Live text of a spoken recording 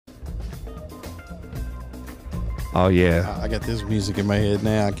Oh yeah. I got this music in my head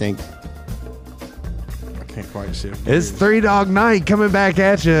now. I can't quite see it. It's Three Dog Night coming back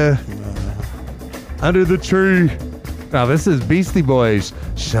at you. Under the tree. Now this is Beastie Boys.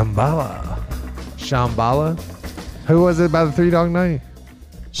 Shambhala. Who was it by the Three Dog Night?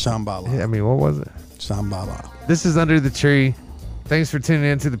 Shambhala. Yeah, I mean, what was it? Shambhala. This is Under the Tree. Thanks for tuning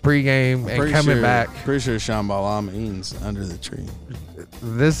in to the pregame and coming back. Pretty sure Shambhala means under the tree.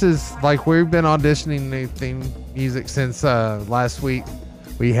 This is like we've been auditioning new theme music since last week.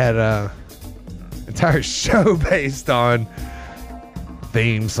 We had a entire show based on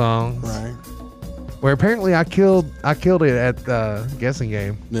theme songs. Right. Where apparently I killed it at the guessing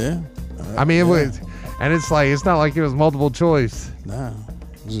game. Yeah. I mean, it was, and it's like it's not like it was multiple choice. No.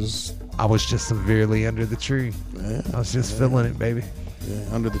 I was just severely under the tree. Yeah. I was just feeling it, baby. Yeah.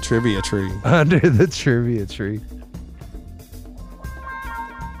 Under the trivia tree. Under the trivia tree.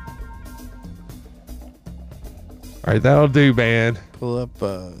 All right, that'll do, man. Pull up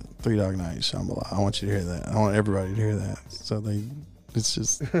Three Dog Night, Shambhala. I want you to hear that. I want everybody to hear that. So it's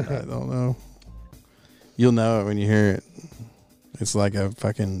just, I don't know. You'll know it when you hear it. It's like a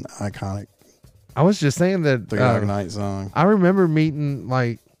fucking iconic I was just saying that Three Dog Night song. I remember meeting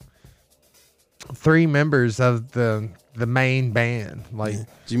like 3 members of the main band. Like, Did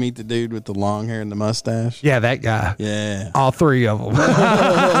you meet the dude with the long hair and the mustache? yeah, that guy. Yeah. All 3 of them.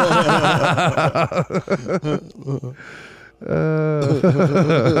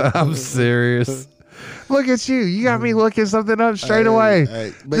 I'm serious. Look at you. You got me looking something up straight away.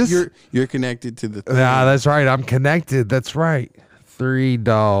 Hey, but you're connected to the thing. Nah, that's right. I'm connected. That's right. 3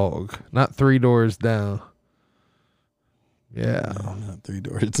 Dog, not 3 Doors Down. Yeah. No, not 3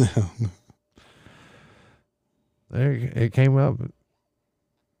 Doors Down. There it came up.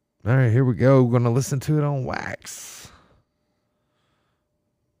 All right, here we go. We're gonna listen to it on wax.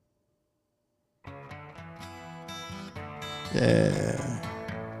 Yeah.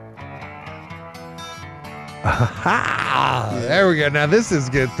 There we go. Now this is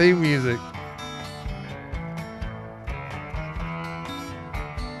good theme music.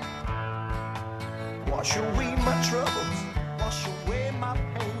 Wash away my troubles, wash away my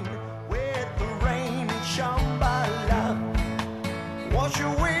pain with the rain and Shambhala. Wash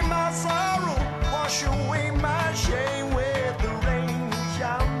away my sorrow, wash away my shame with the rain and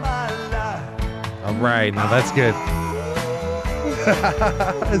Shambhala. All right, now that's good.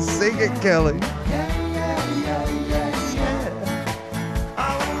 Sing it, Kelly.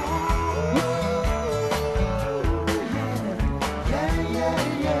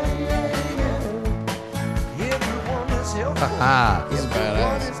 He's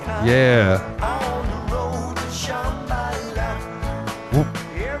badass. Yeah.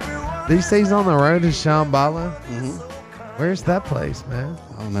 These days on the road to Shambhala. Mm-hmm. Where's that place, man?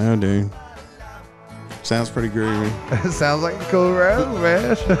 I don't know, dude. Sounds pretty groovy. It sounds like a cool road,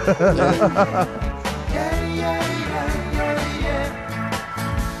 man.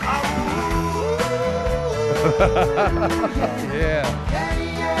 Yeah.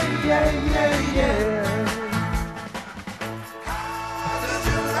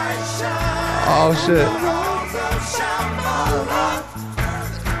 Oh shit.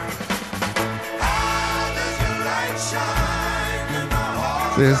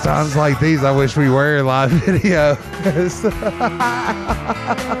 See, it's times like these I wish we were in live video.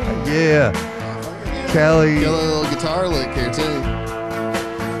 Yeah. Kelly. Got a little guitar lick here too.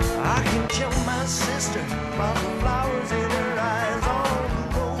 I can tell my sister by the flowers in her eyes on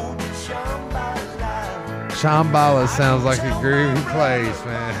the road to Shambhala. Shambhala sounds like a groovy place,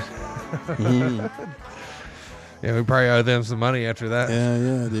 man. Yeah, we probably owe them some money after that.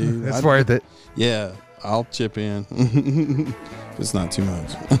 Yeah, dude. It's worth it. Yeah, I'll chip in. If it's not too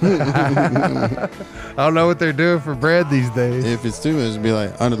much. I don't know what they're doing for bread these days. If it's too much, it'd be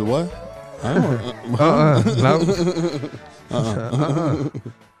like, under the what? Nope.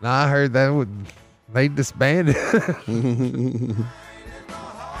 Nah, I heard that they disbanded.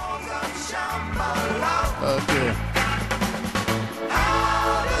 Okay.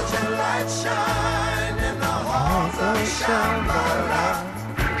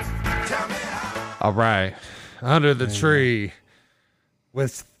 All right. Under the tree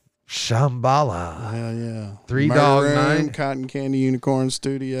with Shambhala. Hell yeah. Three Murder Dog Room, Night. Cotton Candy Unicorn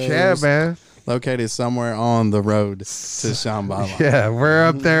Studios. Yeah, man. Located somewhere on the road to Shambhala. Yeah, we're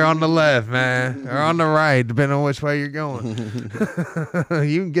up there on the left, man. Or on the right, depending on which way you're going.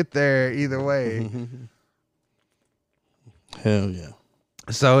 You can get there either way. Hell yeah.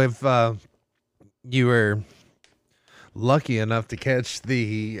 So if you were lucky enough to catch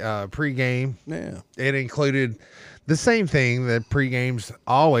the pregame, Yeah. it included the same thing that pregames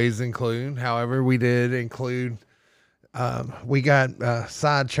always include. However, we did include We got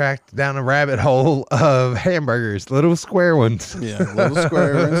sidetracked down a rabbit hole of hamburgers, little square ones. Yeah, little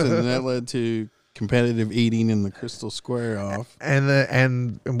square ones, and that led to competitive eating in the Crystal Square off.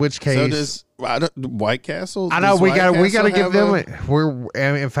 And in which case, So does White Castle? I know does we White got to Castle give have them. We're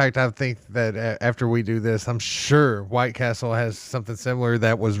in fact, I think that after we do this, I'm sure White Castle has something similar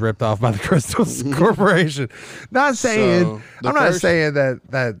that was ripped off by the Crystal Corporation. Not saying So, the I'm not first- saying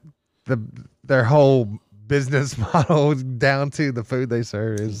that their whole business model down to the food they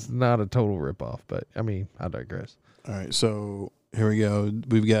serve is not a total ripoff, but I mean, I digress. All right, so here we go.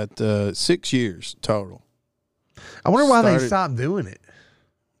 We've got 6 years total. I wonder why they Started- stopped doing it.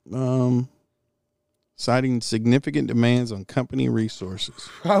 Citing significant demands on company resources.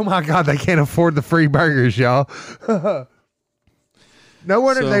 Oh my God, they can't afford the free burgers, y'all. No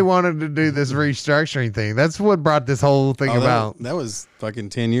wonder So- they wanted to do this restructuring thing. That's what brought this whole thing Oh, about. that was fucking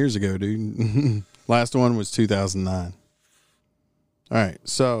 10 years ago, dude. Last one was 2009. All right,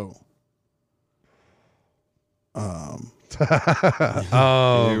 so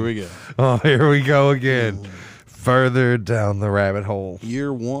here we go. Oh, here we go again. Further down the rabbit hole.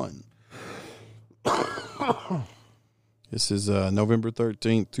 Year 1. This is November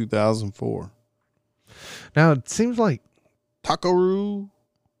 13th, 2004. Now, it seems like Takeru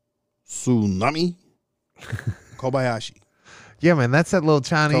Tsunami Kobayashi. yeah, man, that's that little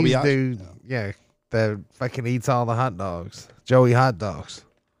Chinese Kobayashi. dude. Yeah, that fucking eats all the hot dogs. Joey Hot Dogs.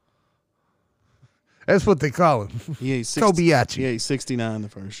 That's what they call him. He ate Kobayashi. He ate 69 the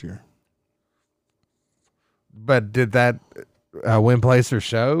first year. But did that win, place, or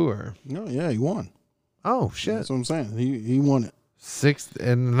show? Or No, yeah, he won. oh shit, That's what I'm saying. He won it. sixth,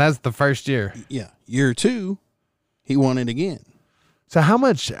 and that's the first year. Yeah. Year 2, he won it again. So how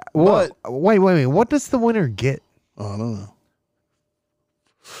much? What? Wait. What does the winner get? Oh, I don't know.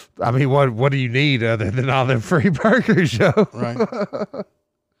 I mean, what do you need other than all them free burgers, yo? Right.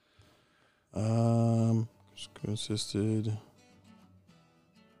 Consisted.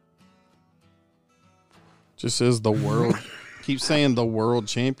 Just says the world. Keep saying the world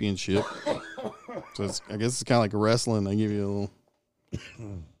championship. So I guess it's kind of like wrestling. They give you a little.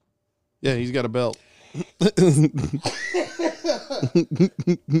 Yeah, he's got a belt.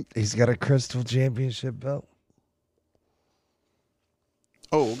 He's got a crystal championship belt.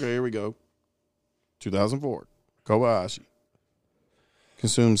 Oh, okay, here we go. 2004. Kobayashi.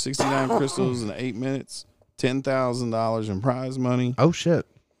 Consumed 69 crystals in 8 minutes, $10,000 in prize money. Oh shit!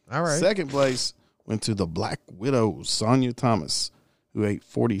 All right. Second place went to the Black Widow, Sonia Thomas, who ate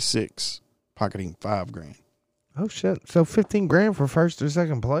 46, pocketing $5,000. Oh shit! So 15 grand for first or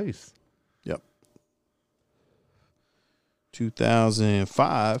second place. Yep.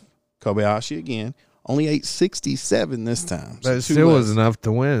 2005, Kobayashi again. Only ate 67 this time. But it two still less. was enough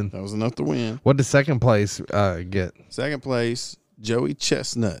to win. That was enough to win. What did second place get? Second place, Joey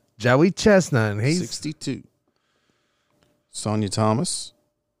Chestnut, Joey Chestnut. He's 62. Sonia Thomas,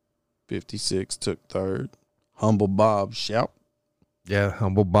 56, took third. Humble Bob Shout, yeah,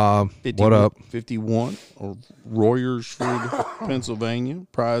 humble Bob. 51, What up? 51, of Royersford, Pennsylvania.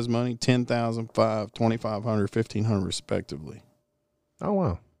 Prize money, $10,000, $2,500, $1,500 respectively. Oh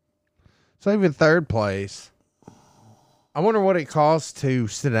wow! So even third place. I wonder what it costs to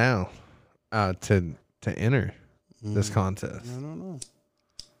sit down, to enter this contest. I don't know.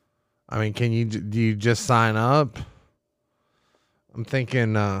 I mean, do you just sign up? I'm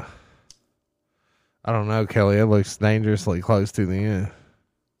thinking, I don't know, Kelly. It looks dangerously close to the end.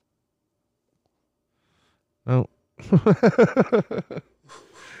 Oh,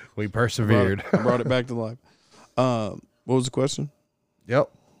 we persevered. I brought it back to life. What was the question? Yep,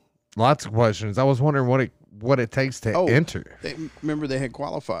 lots of questions. I was wondering what it takes to enter. Remember they had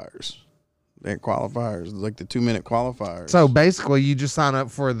qualifiers. They had qualifiers, like the 2-minute qualifiers. So basically, you just sign up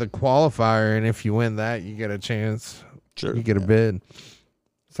for the qualifier, and if you win that, you get a chance. sure. You get a bid.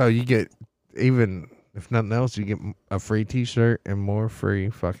 So you get, even if nothing else, you get a free T-shirt and more free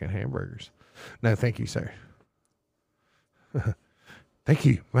fucking hamburgers. No, thank you, sir. Thank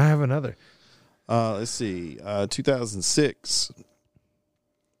you. I have another. Let's see. 2006.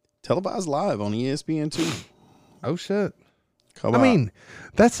 Televised live on ESPN2. Oh shit. Come I on. mean,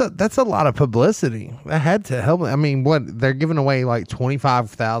 that's a lot of publicity. That had to help. I mean, what they're giving away like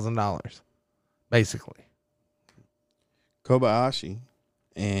 $25,000, basically. Kobayashi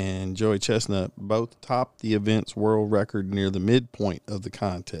and Joey Chestnut both topped the event's world record near the midpoint of the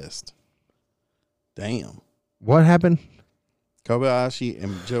contest. Damn. What happened? Kobayashi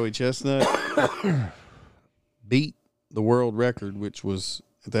and Joey Chestnut beat the world record, which was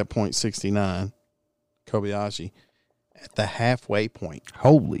at that point 69. Kobayashi at the halfway point.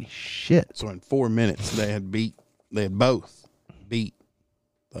 Holy shit! So in 4 minutes, they had beat They had both beat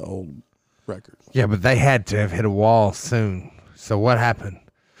the old record. Yeah, but they had to have hit a wall soon. So what happened?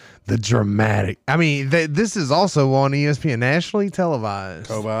 The dramatic. I mean, this is also on ESPN, nationally televised.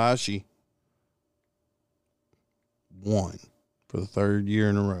 Kobayashi won for the third year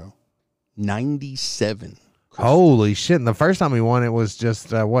in a row. 97. Holy shit. And the first time he won, it was just,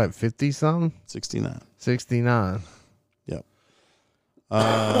 50 something? 69. 69. Yep.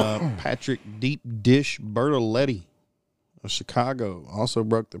 Patrick Deep Dish Bertoletti of Chicago also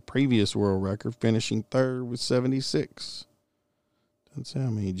broke the previous world record, finishing third with 76. Doesn't say how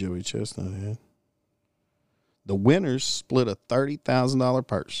many Joey Chestnut had. The winners split a $30,000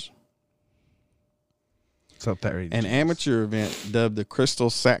 purse. So 30. An amateur event dubbed the Crystal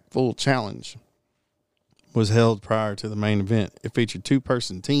Sackful Challenge was held prior to the main event. It featured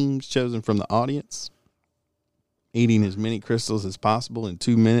two-person teams chosen from the audience, eating as many crystals as possible in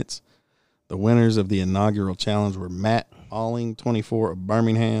 2 minutes. The winners of the inaugural challenge were Matt Alling, 24, of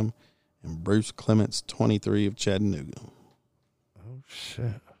Birmingham, and Bruce Clements, 23, of Chattanooga. Oh,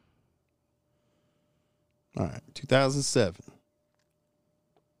 shit. All right, 2007.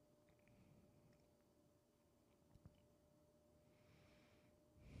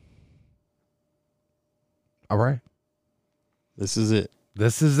 All right. This is it.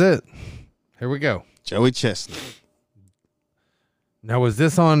 This is it. Here we go. Joey Chestnut. Now, was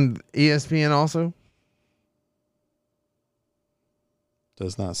this on ESPN also?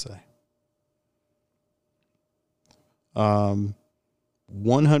 Does not say.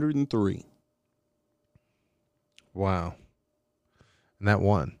 103. Wow. And that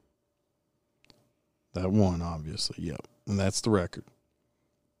won. That won, obviously. Yep. And that's the record.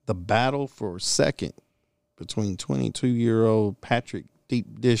 The battle for second between 22-year-old Patrick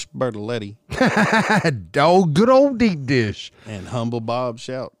Deep Dish Bertoletti Oh, good old deep dish. and Humble Bob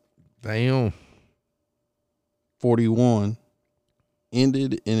Shout, Damn. 41,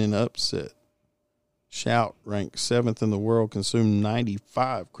 ended in an upset. Shout, ranked 7th in the world, consumed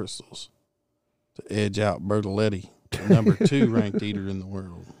 95 crystals to edge out Bertoletti, the number 2 ranked eater in the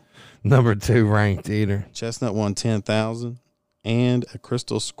world. Number 2 ranked eater. Chestnut won $10,000 and a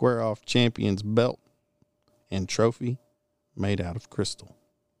Crystal Square Off Champion's belt and trophy made out of crystal.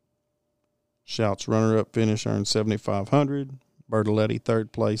 Shout's runner-up finish earned $7,500. Bertoletti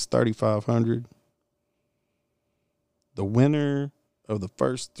third place, $3,500. The winner of the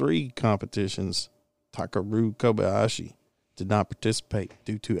first 3 competitions, Takeru Kobayashi, did not participate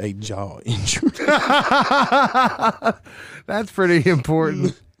due to a jaw injury. That's pretty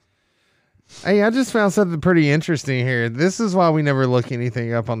important. Hey, I just found something pretty interesting here. This is why we never look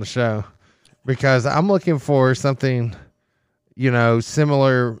anything up on the show, because I'm looking for something,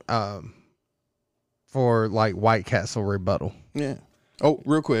 similar for like White Castle rebuttal. Yeah. Oh,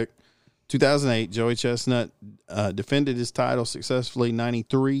 real quick. 2008, Joey Chestnut defended his title successfully,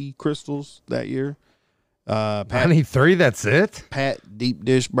 93 crystals that year. 93, that's it? Pat Deep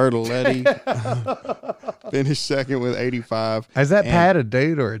Dish Bertoletti finished second with 85. Is that Pat a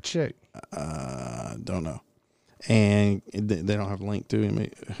dude or a chick? Don't know. And they don't have a link to him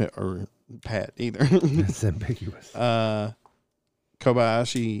or Pat either. It's ambiguous.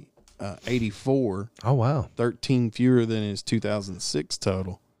 Kobayashi, 84. Oh, wow. 13 fewer than his 2006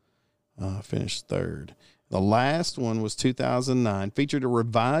 total. Finished third. The last one was 2009. Featured a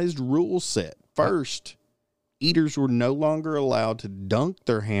revised rule set. First, eaters were no longer allowed to dunk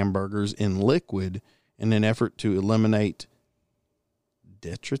their hamburgers in liquid in an effort to eliminate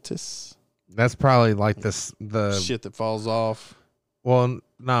detritus. That's probably like the shit that falls off. Well,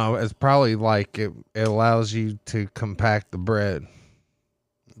 no, it's probably like it allows you to compact the bread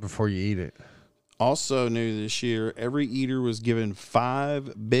before you eat it. Also new this year, every eater was given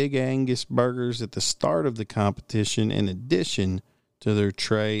 5 Big Angus burgers at the start of the competition in addition to their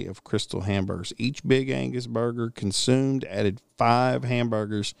tray of crystal hamburgers. Each Big Angus burger consumed added 5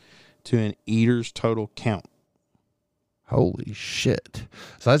 hamburgers to an eater's total count. Holy shit.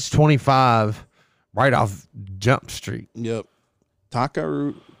 So that's 25 right off Jump Street. Yep.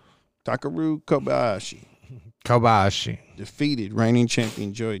 Takeru Kobayashi defeated reigning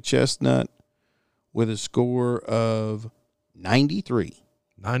champion Joey Chestnut with a score of 93.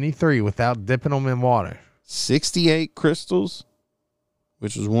 93 without dipping them in water. 68 crystals,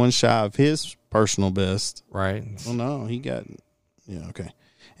 which was one shy of his personal best. Right. Well, no, he got, okay.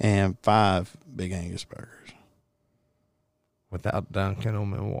 And 5 Big Angus burgers. Without dunking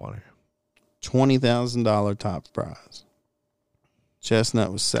them in water. $20,000 top prize.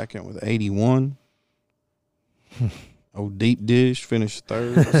 Chestnut was second with 81. Old Deep Dish finished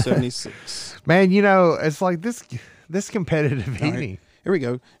third with 76. Man, it's like this competitive eating. Right. Here we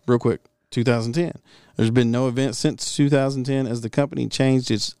go. Real quick. 2010. There's been no event since 2010 as the company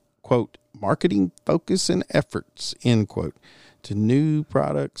changed its, quote, marketing focus and efforts, end quote, to new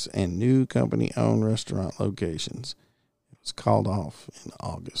products and new company-owned restaurant locations. It was called off in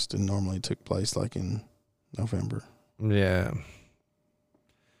August and normally took place like in November. Yeah.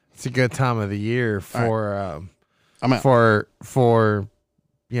 It's a good time of the year for I'm out. for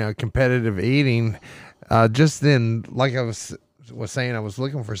competitive eating. Just then, like I was saying, I was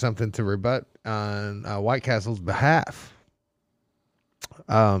looking for something to rebut on White Castle's behalf.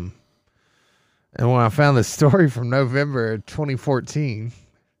 And when I found this story from November 2014,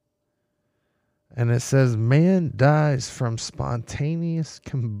 and it says, man dies from spontaneous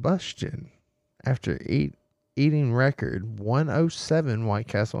combustion after eating record 107 White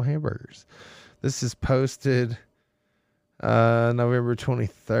Castle hamburgers. This is posted November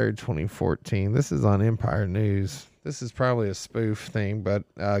 23rd, 2014. This is on Empire News. This is probably a spoof thing, but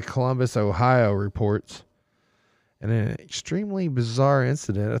Columbus, Ohio reports in an extremely bizarre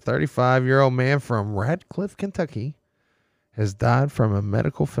incident. A 35-year-old man from Radcliffe, Kentucky, has died from a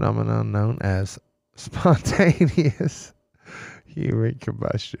medical phenomenon known as spontaneous human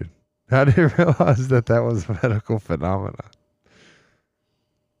combustion. I didn't realize that was a medical phenomenon.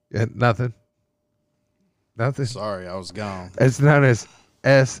 Nothing. Sorry, I was gone. It's known as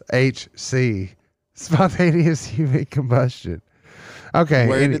SHC, spontaneous human combustion. Okay.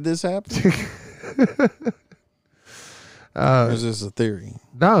 Where did this happen? Or is this a theory?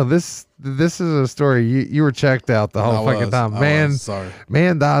 No, this is a story. You were checked out the whole fucking time. Sorry.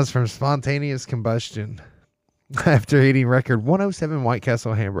 Man dies from spontaneous combustion after eating record 107 White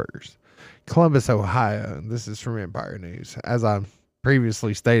Castle hamburgers. Columbus, Ohio. This is from Empire News, as I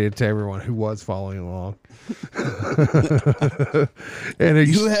previously stated to everyone who was following along. And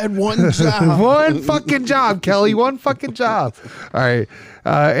You had one job. one fucking job, Kelly. One fucking job. All right.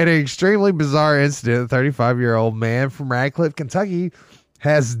 In an extremely bizarre incident, a 35-year-old man from Radcliffe, Kentucky,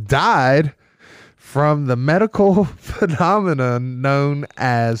 has died from the medical phenomenon known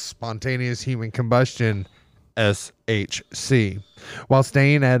as spontaneous human combustion, SHC, while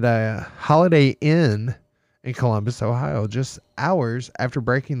staying at a Holiday Inn in Columbus, Ohio, just hours after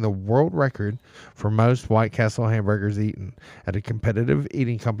breaking the world record for most White Castle hamburgers eaten at a competitive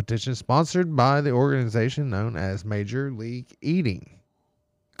eating competition sponsored by the organization known as Major League Eating.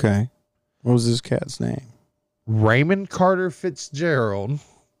 Okay. What was this cat's name? Raymond Carter Fitzgerald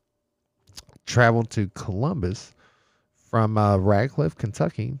traveled to Columbus from Radcliffe,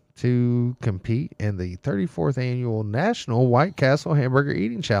 Kentucky, to compete in the 34th annual National White Castle Hamburger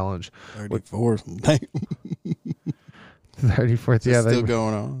Eating Challenge. 34th. 34th, yeah. Still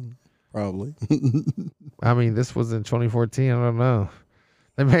going on, probably. I mean, this was in 2014. I don't know.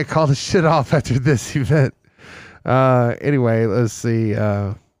 They may have called the shit off after this event. Anyway, let's see.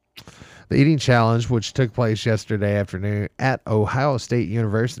 The eating challenge, which took place yesterday afternoon at Ohio State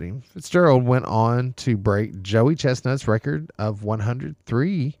University, Fitzgerald went on to break Joey Chestnut's record of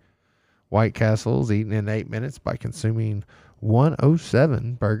 103 White Castles eaten in 8 minutes by consuming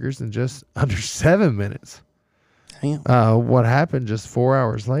 107 burgers in just under 7 minutes. Damn. What happened just 4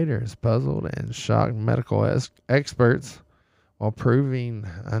 hours later has puzzled and shocked medical experts while proving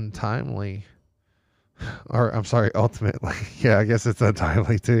ultimately, yeah, I guess it's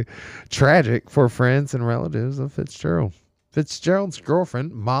untimely too, tragic for friends and relatives of Fitzgerald. Fitzgerald's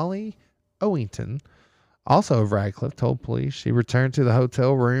girlfriend, Molly Owington, also of Radcliffe, told police she returned to the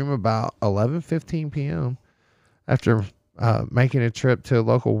hotel room about 11:15 p.m. after making a trip to a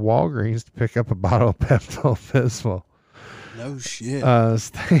local Walgreens to pick up a bottle of Pepto-Bismol. No shit.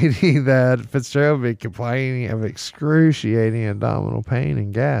 Stating that Fitzgerald had been complaining of excruciating abdominal pain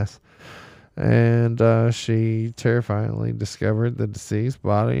and gas. And she terrifyingly discovered the deceased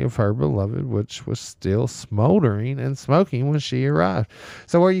body of her beloved, which was still smoldering and smoking when she arrived.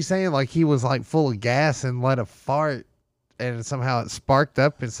 So what are you saying? Like he was like full of gas and let a fart and somehow it sparked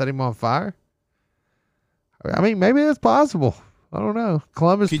up and set him on fire? I mean, maybe that's possible. I don't know.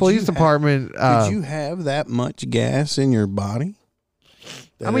 Columbus Police Department. Could you have that much gas in your body?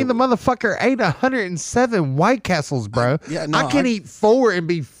 I mean, the motherfucker ate 107 White Castles, bro. I can eat 4 and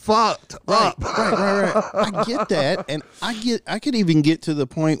be fucked up. Right. I get that, and I could even get to the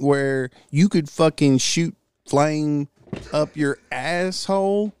point where you could fucking shoot flame up your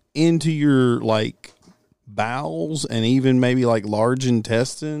asshole into your like bowels and even maybe like large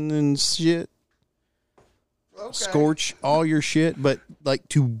intestine and shit. Okay. Scorch all your shit, but like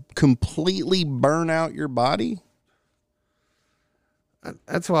to completely burn out your body.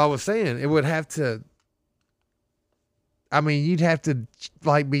 That's what I was saying. It would have to. I mean, you'd have to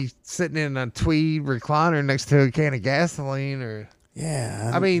like be sitting in a tweed recliner next to a can of gasoline, or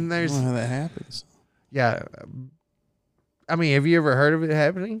Yeah. I mean, I there's don't know how that happens. yeah. I mean, have you ever heard of it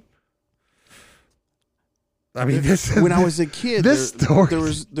happening? I mean, this When I was a kid, this story. there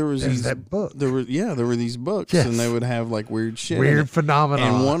was There's these that book. there were these books, Yes. and they would have like weird shit, in Weird it. phenomena.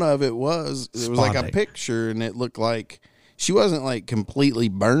 And one of it was like a Spontaneous. picture, and it looked like she wasn't like completely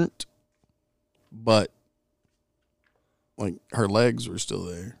burnt, but like her legs were still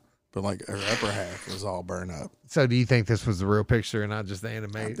there, but like her upper half was all burned up. So, do you think this was the real picture and not just I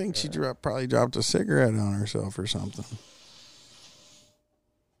animated? think she probably dropped a cigarette on herself or something.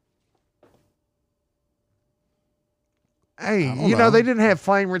 Hey, don't you know, know. they didn't have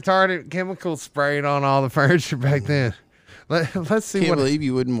flame retardant chemicals sprayed on all the furniture back then. Let's see Can't what. believe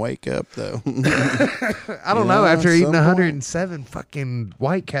you wouldn't wake up though. I don't Yeah, know. After at eating some point. 107 fucking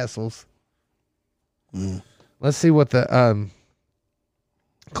White Castles. Mm. Let's see what the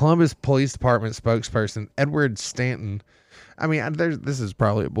Columbus Police Department spokesperson Edward Stanton. I mean, this is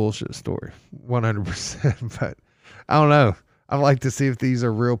probably a bullshit story, 100%. But I don't know. I'd like to see if these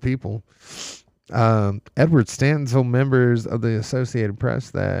are real people. Edward Stanton told members of the Associated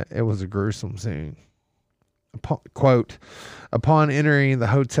Press that it was a gruesome scene. Quote, upon entering the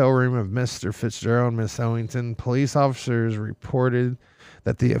hotel room of Mr. Fitzgerald and Miss Owington, police officers reported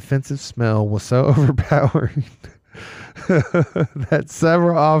that the offensive smell was so overpowering that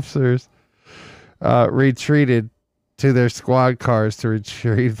several officers retreated to their squad cars to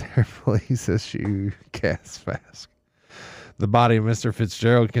retrieve their police issue gas mask. The body of Mr.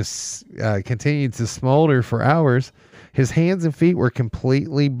 Fitzgerald continued to smolder for hours. His hands and feet were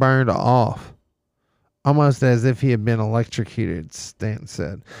completely burned off, almost as if he had been electrocuted, Stanton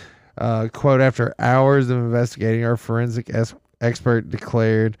said. Quote, after hours of investigating, our forensic expert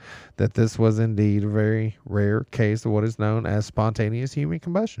declared that this was indeed a very rare case of what is known as spontaneous human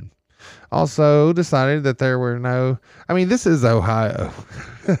combustion. Also decided that there were no... I mean, this is Ohio.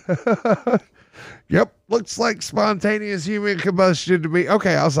 Yep, looks like spontaneous human combustion to me.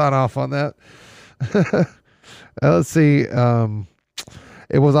 Okay, I'll sign off on that. Let's see.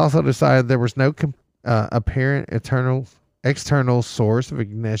 It was also decided there was no apparent external source of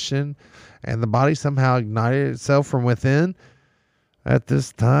ignition, and the body somehow ignited itself from within at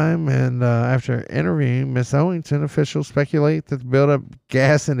this time. And after interviewing Miss Owington, officials speculate that the buildup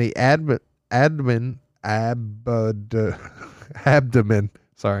gas in the abdomen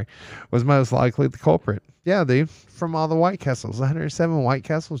was most likely the culprit. Yeah, dude, from all the White Castles, 107 White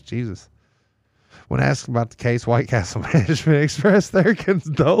Castles, Jesus. When asked about the case, White Castle management expressed their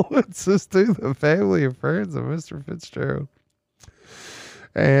condolences to the family and friends of Mr. Fitzgerald,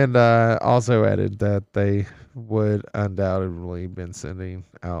 and also added that they would undoubtedly been sending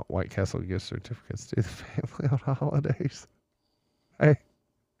out White Castle gift certificates to the family on holidays. Hey,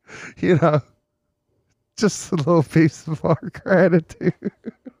 you know, just a little piece of our gratitude.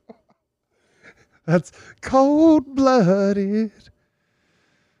 That's cold-blooded.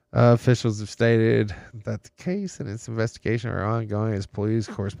 Officials have stated that the case and its investigation are ongoing as police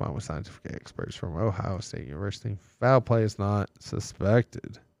correspond with scientific experts from Ohio State University. Foul play is not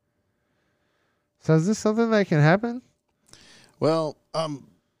suspected. So is this something that can happen? Well, I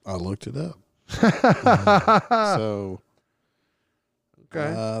looked it up. So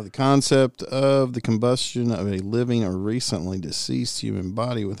Okay. the concept of the combustion of a living or recently deceased human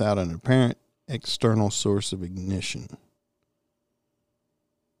body without an apparent external source of ignition.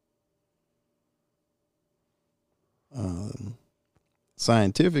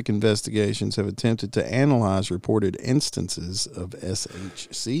 Scientific investigations have attempted to analyze reported instances of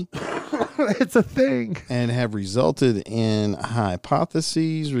SHC It's a thing. and have resulted in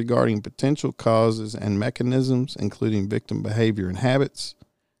hypotheses regarding potential causes and mechanisms, including victim behavior and habits,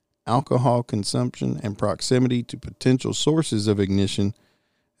 alcohol consumption, and proximity to potential sources of ignition,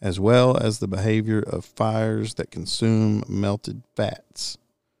 as well as the behavior of fires that consume melted fats.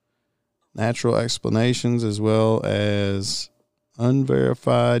 Natural explanations as well as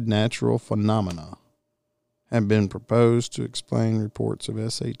unverified natural phenomena have been proposed to explain reports of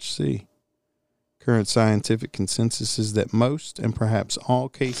SHC. Current scientific consensus is that most and perhaps all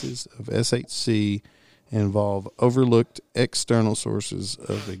cases of SHC involve overlooked external sources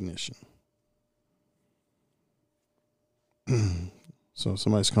of ignition. So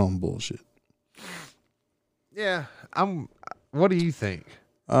somebody's calling bullshit. Yeah. What do you think?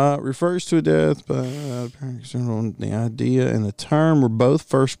 Refers to a death by the idea and the term were both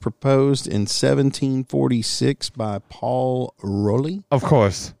first proposed in 1746 by Paul Rowley Of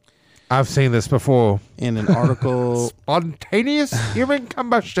course. I've seen this before. in an article Spontaneous human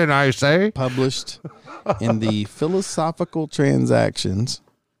combustion, I say. published in the Philosophical Transactions,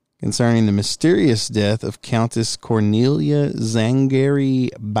 concerning the mysterious death of Countess Cornelia Zangari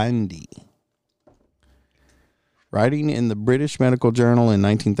Bandi. Writing in the British Medical Journal in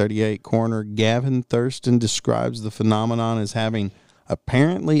 1938, coroner Gavin Thurston describes the phenomenon as having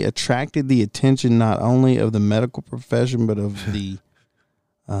apparently attracted the attention not only of the medical profession but of the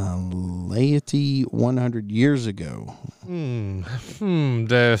laity 100 years ago.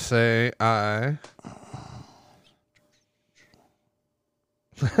 Dare say I.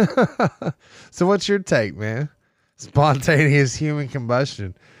 So what's your take, man? Spontaneous human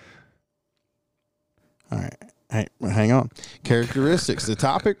combustion. All right. Hey, hang on. Characteristics. The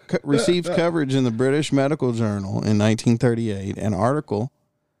topic received coverage in the British Medical Journal in 1938, an article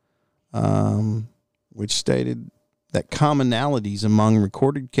which stated that commonalities among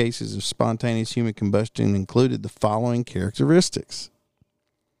recorded cases of spontaneous human combustion included the following characteristics.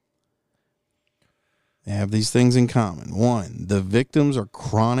 They have these things in common. 1, the victims are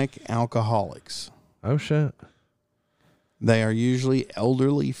chronic alcoholics. Oh, shit. They are usually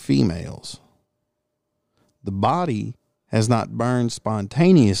elderly females. The body has not burned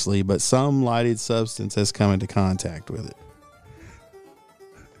spontaneously, but some lighted substance has come into contact with it.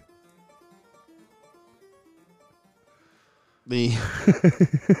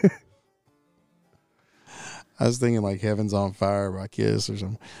 I was thinking like Heaven's on Fire by Kiss or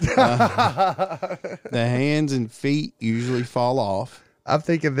something. The hands and feet usually fall off. I'm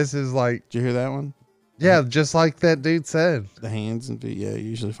thinking this is like, Did you hear that one? yeah, just like that dude said. The hands and feet, yeah,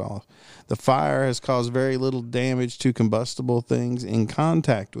 usually fall off. The fire has caused very little damage to combustible things in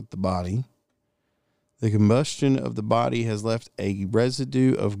contact with the body. The combustion of the body has left a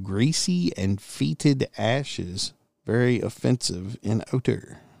residue of greasy and fetid ashes, very offensive in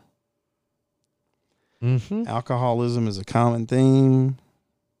odor. Mm-hmm. Alcoholism is a common theme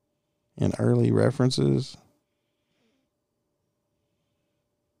in early references,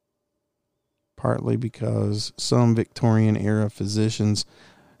 partly because some Victorian-era physicians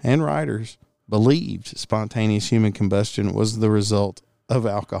and writers believed spontaneous human combustion was the result of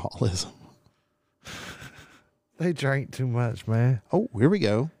alcoholism. They drank too much, man. Oh, here we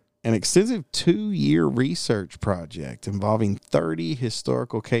go. An extensive 2-year research project involving 30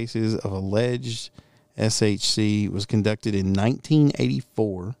 historical cases of alleged SHC was conducted in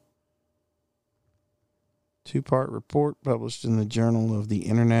 1984. 2-part report published in the Journal of the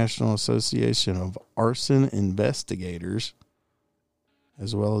International Association of Arson Investigators,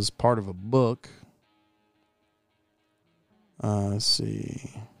 as well as part of a book. Let's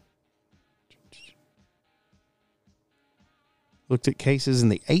see. Looked at cases in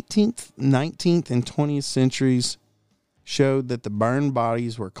the 18th, 19th, and 20th centuries, showed that the burned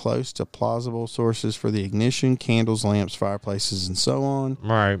bodies were close to plausible sources for the ignition, candles, lamps, fireplaces, and so on.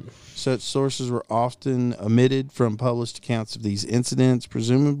 Right. Such sources were often omitted from published accounts of these incidents,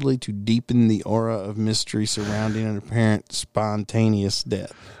 presumably to deepen the aura of mystery surrounding an apparent spontaneous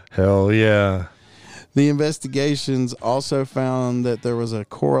death. Hell yeah. The investigations also found that there was a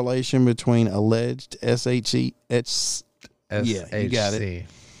correlation between alleged SHC, yeah, you got it,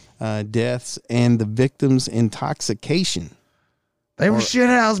 deaths and the victim's intoxication. They were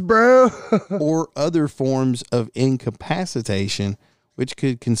shithouse, bro. Or other forms of incapacitation, which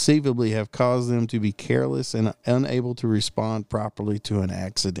could conceivably have caused them to be careless and unable to respond properly to an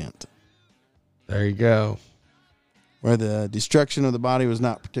accident. There you go. Where the destruction of the body was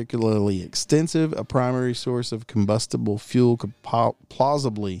not particularly extensive, a primary source of combustible fuel could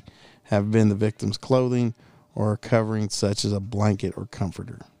plausibly have been the victim's clothing or a covering such as a blanket or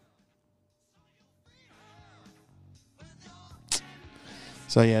comforter.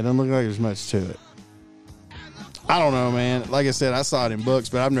 So yeah, it doesn't look like there's much to it. I don't know, man. Like I said, I saw it in books,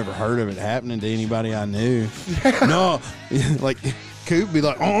 but I've never heard of it happening to anybody I knew. No, like Coop be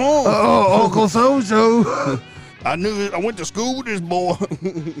like, Oh, Uncle So-So. I knew it. I went to school with this boy.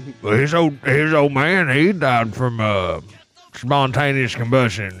 Well, his old man, he died from spontaneous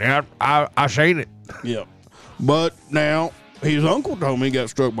combustion. Yeah, I seen it. Yep. But now his uncle told me he got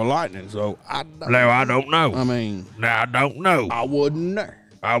struck by lightning, so I don't No, I don't know. I mean, I don't know. I wasn't there.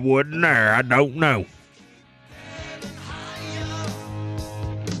 I wasn't there. I don't know.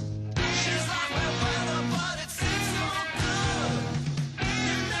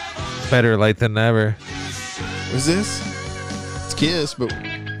 Better late than never. What's this? It's Kiss, but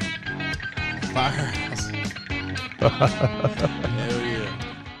Firehouse. Hell yeah.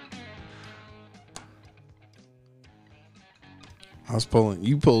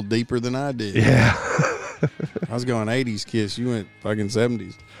 You pulled deeper than I did. Yeah. I was going 80s Kiss. You went fucking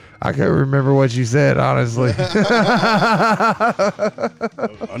 70s. I can't remember what you said, honestly. I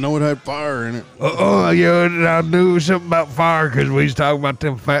know it had fire in it. Yeah, I knew something about fire because we was talking about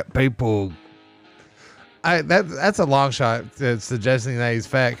them fat people. That's a long shot suggesting that he's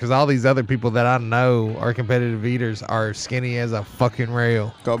fat because all these other people that I know are competitive eaters are skinny as a fucking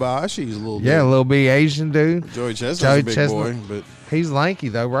rail. Kobayashi's a little Yeah, a dude. little big Asian dude. Joey Chestnut's Joey a big Chestnut. boy, but He's lanky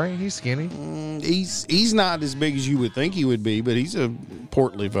though, right? He's skinny. he's not as big as you would think he would be, but he's a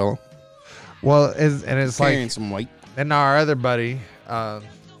portly fellow. Well, it's Carrying like, some weight. and our other buddy,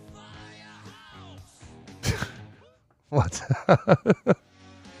 what?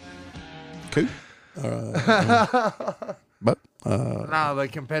 Cool. But No, the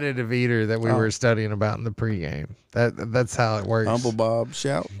competitive eater that we were studying about in the pregame. That's how it works. Humble Bob,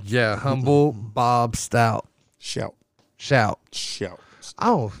 shout. Yeah, humble Bob Stout. Shout. Shout.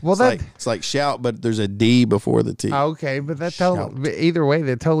 Oh, well, It's like shout, but there's a D before the T. okay, but Shout. either way,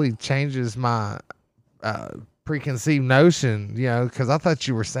 that totally changes my preconceived notion, because I thought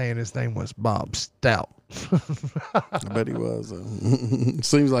you were saying his name was Bob Stout. I bet he was.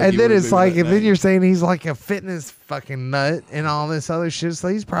 Seems like. And he then would it's be like, with and that then name. you're saying he's like a fitness fucking nut and all this other shit, so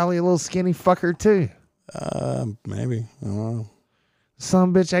he's probably a little skinny fucker too. Maybe. I don't know.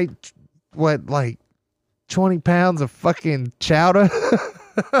 Some bitch ate, what, like 20 pounds of fucking chowder?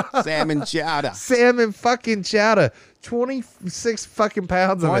 Salmon chowder. Salmon fucking chowder. 26 fucking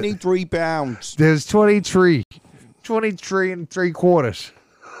pounds of it. 23 pounds. There's 23 and 3/4.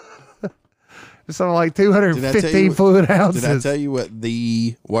 Something like Did I tell 215 you- fluid ounces. Did I tell you what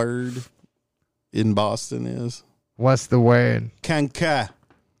the word in Boston is? What's the word? Concur.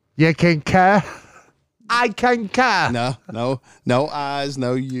 You concur? I concur. No I's,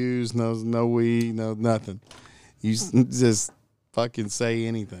 no U's, no we, no nothing. You just fucking say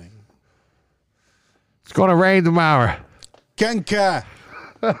anything. It's going to rain tomorrow. Concur.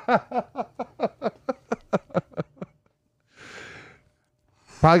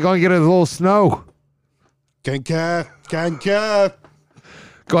 Probably going to get a little snow. Concur. Going to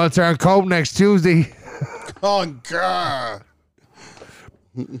turn cold next Tuesday. Concur.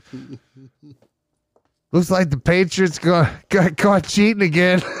 Looks like the Patriots got caught cheating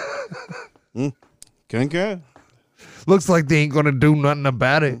again. Concur. Looks like they ain't going to do nothing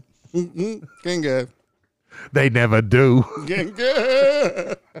about it. Concur. They never do.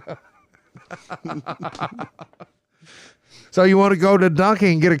 Concur. So you want to go to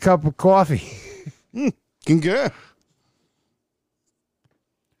Dunkin' and get a cup of coffee? Concur.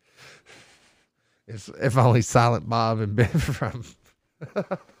 If only Silent Bob had been from.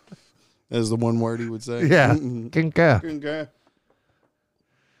 That's the one word he would say. Yeah, concur. Concur.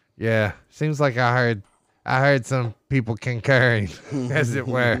 Yeah, seems like I heard some people concurring, as it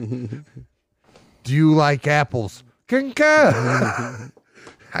were. Do you like apples? Concur.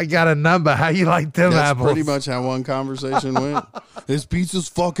 I got a number. How you like them That's apples? pretty much how one conversation went. This pizza's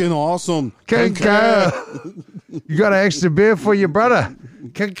fucking awesome. Concur. You got an extra beer for your brother?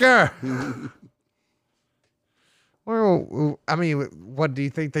 Concur. Well, I mean, what do you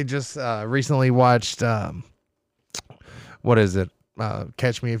think they just recently watched? What is it?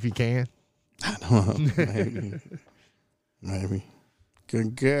 Catch Me If You Can. I don't know. Maybe.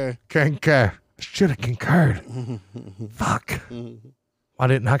 Concur. Concur. Should have concurred. Fuck. Why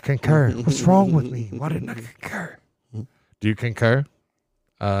didn't I concur? What's wrong with me? Why didn't I concur? Do you concur?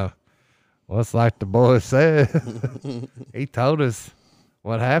 Well, it's like the boy said. He told us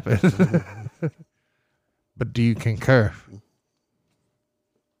what happened. But do you concur?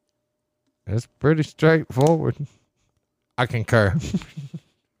 It's pretty straightforward. I concur.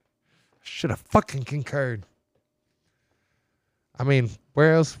 Should have fucking concurred. I mean,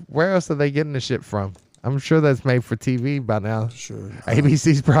 where else are they getting the shit from? I'm sure that's made for TV by now. Sure.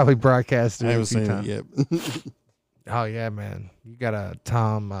 ABC's probably broadcasted I it a haven't few seen times. it yet. Oh yeah, man. You got a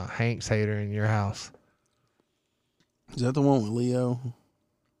Tom Hanks hater in your house. Is that the one with Leo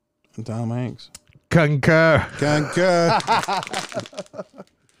and Tom Hanks? Concur. Concur.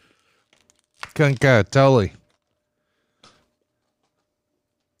 Concur, totally.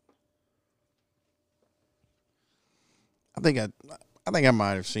 I think I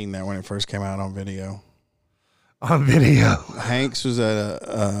might have seen that when it first came out on video. On video. Hanks was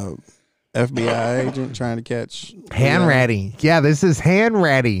a FBI agent trying to catch Hand Leo. ratty. Yeah, this is hand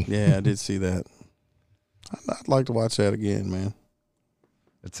ratty. Yeah, I did see that. I'd like to watch that again, man.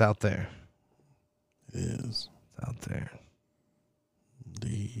 It's out there. It is. It's out there.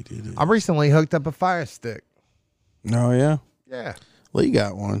 Indeed, it is. I recently hooked up a Fire Stick. Oh, yeah? Yeah. Lee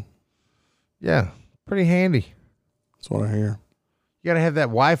got one. Yeah. Pretty handy. That's what I hear. You gotta have that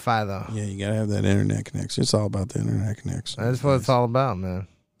Wi-Fi though. Yeah, you gotta have that internet connection. It's all about the internet connection. That's what it's all about, man.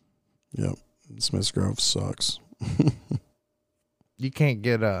 Yep. Smiths Grove sucks. You can't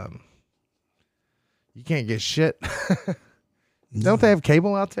get shit. Don't they have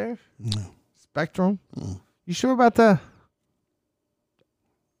cable out there? No. Spectrum? You sure about that?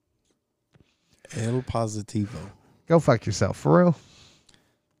 El Positivo. Go fuck yourself, for real.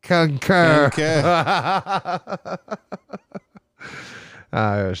 Concur.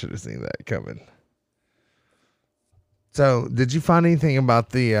 I should have seen that coming. So, did you find anything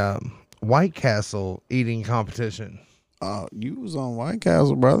about the White Castle eating competition? You was on White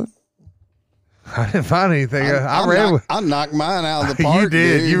Castle, brother. I didn't find anything. I knocked mine out of the park. You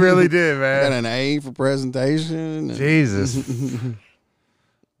did. Dude. You really did, man. Got an A for presentation. Jesus.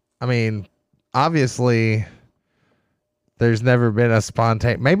 I mean, obviously, there's never been a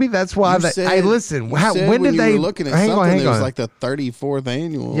spontaneous. Maybe that's why they. Hey, listen. When did they? Were looking at hang on. It was like the 34th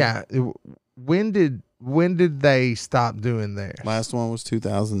annual. Yeah. When did they stop doing theirs? Last one was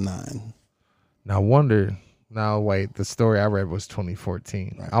 2009. No wonder. No, wait. The story I read was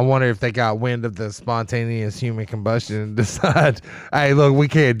 2014. Right. I wonder if they got wind of the spontaneous human combustion and decide, hey, look, we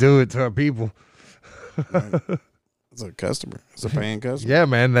can't do it to our people. Right. It's a customer. It's a paying customer. Yeah,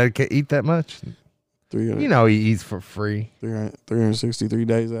 man. They can eat that much. 300, You know he eats for free. 363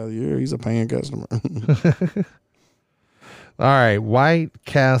 days out of the year, he's a paying customer. All right. White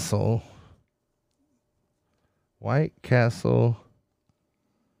Castle.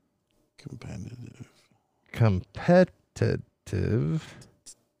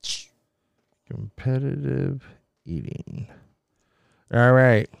 Competitive eating. All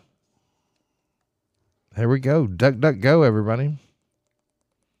right. Here we go. Duck, duck, go, everybody.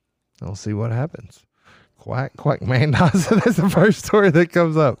 I'll see what happens. Quack, quack. Man dies. That's the first story that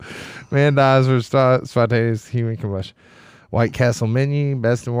comes up. Man dies for spontaneous human combustion. White Castle menu.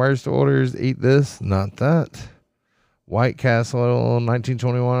 Best and worst orders. Eat this, not that. White Castle,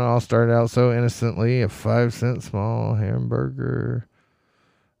 1921. All started out so innocently. A 5-cent small hamburger.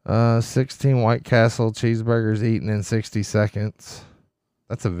 16 White Castle cheeseburgers eaten in 60 seconds.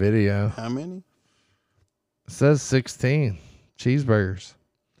 That's a video. How many? It says 16 cheeseburgers.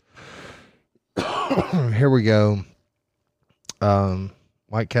 Here we go.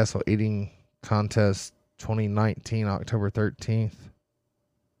 White Castle eating contest 2019, October 13th.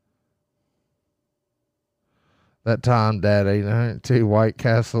 That time, Dad ate 102 White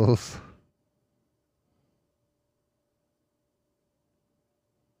Castles.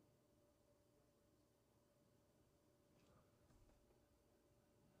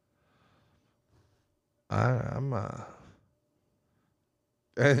 I'm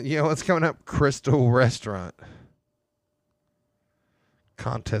you know what's coming up? Crystal Restaurant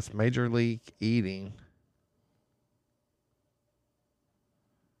contest, Major League Eating,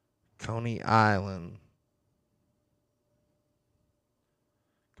 Coney Island,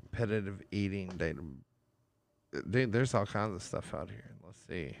 competitive eating data. Dude, there's all kinds of stuff out here. Let's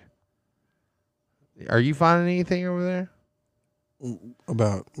see. Are you finding anything over there?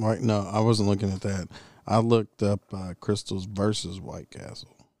 About White? No, I wasn't looking at that. I looked up Crystals versus White Castle.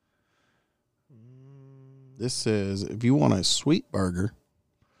 This says if you want a sweet burger,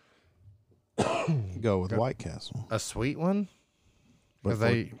 go with White Castle. A sweet one? But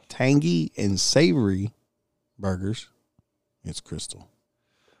for tangy and savory burgers, it's Crystal.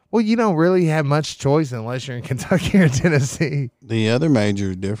 Well, you don't really have much choice unless you're in Kentucky or Tennessee. The other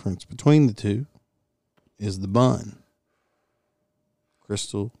major difference between the two is the bun.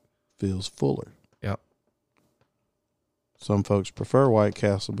 Crystal feels fuller. Yep. Some folks prefer White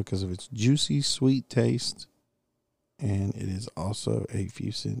Castle because of its juicy, sweet taste, and it is also a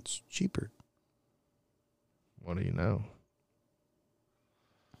few cents cheaper. What do you know?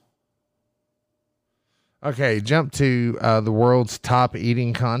 Okay, jump to the world's top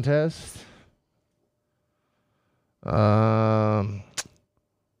eating contest. All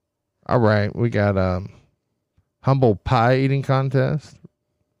right, we got humble pie eating contest.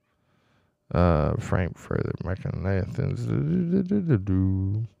 Frankfurt, American Athens.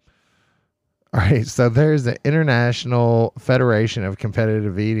 All right, so there's the International Federation of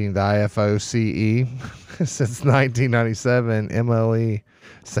Competitive Eating, the IFOCE. Since 1997, MLE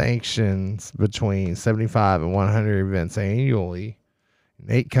sanctions between 75 and 100 events annually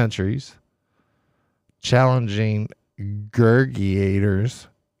in 8 countries, challenging gurgiators,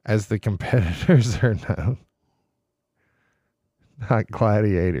 as the competitors are known. Not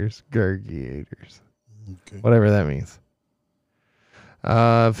gladiators, gurgiators. Okay. Whatever that means.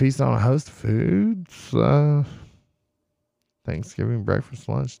 Feast on a host of foods. Thanksgiving, breakfast,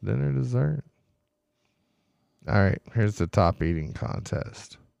 lunch, dinner, dessert. All right, here's the top eating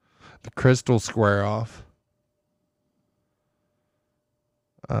contest. The Crystal Square Off.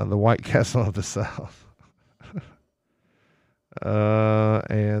 The White Castle of the South.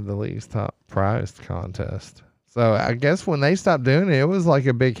 And the least top prized contest. So I guess when they stopped doing it, it was like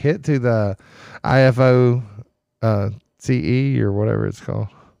a big hit to the IFO CE or whatever it's called.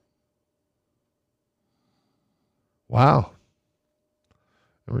 Wow.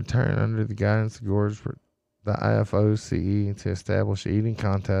 A return under the guidance of Gorge for the IFOCE to establish eating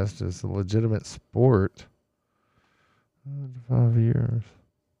contest as a legitimate sport. 5 years.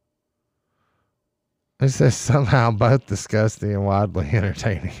 It says somehow both disgusting and widely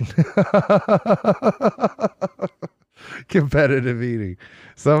entertaining. Competitive eating.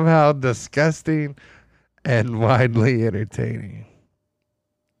 Somehow disgusting and widely entertaining.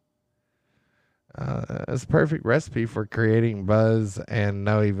 It's a perfect recipe for creating buzz and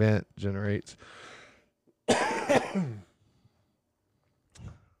no event generates.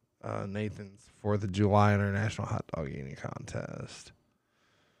 Nathan's 4th of July International Hot Dog Eating Contest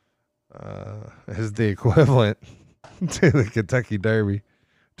is the equivalent to the Kentucky Derby.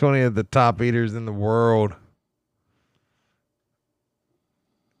 20 of the top eaters in the world.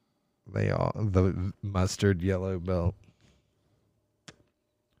 They all the mustard yellow belt.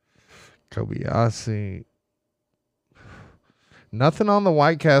 Kobayashi. Nothing on the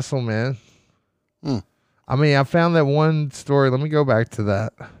White Castle, man. I mean, I found that one story. Let me go back to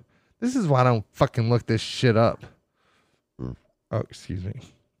that. This is why I don't fucking look this shit up. Oh, excuse me.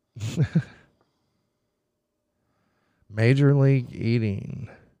 Major League Eating.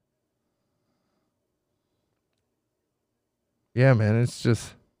 Yeah, man, it's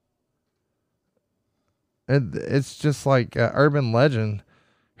just like urban legend.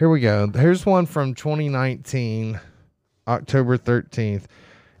 Here we go. Here's one from 2019, October 13th.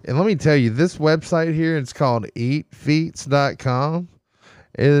 And let me tell you, this website here, it's called eatfeats.com.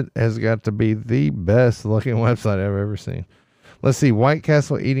 It has got to be the best looking website I've ever seen. Let's see. White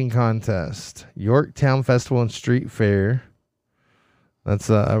Castle Eating Contest. Yorktown Festival and Street Fair. That's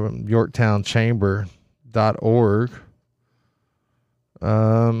yorktownchamber.org.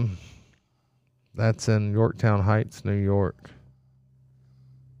 That's in Yorktown Heights, New York.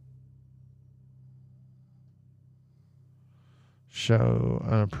 Show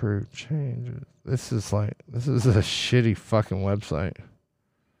unapproved changes. This is a shitty fucking website.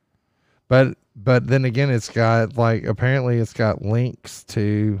 But then again, it's got apparently it's got links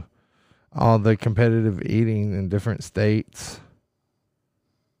to all the competitive eating in different states.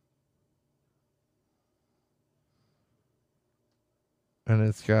 And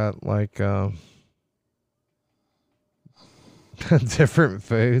it's got different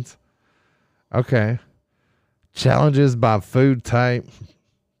foods. Okay. Challenges by food type: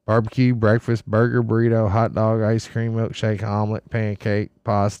 barbecue, breakfast, burger, burrito, hot dog, ice cream, milkshake, omelet, pancake,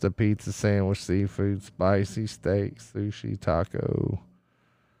 pasta, pizza, sandwich, seafood, spicy, steak, sushi, taco.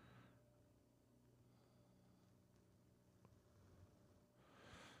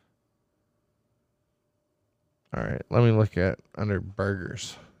 All right, let me look at under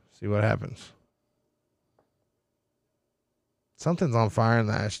burgers. See what happens. Something's on fire in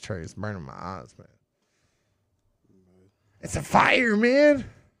the ashtray. It's burning my eyes, man. It's a fire, man.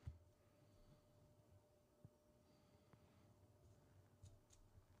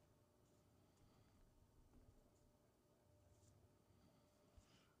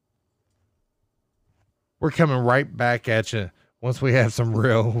 We're coming right back at you once we have some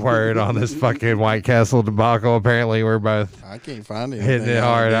real word on this fucking White Castle debacle. Apparently, we're both I can't find anything. hitting it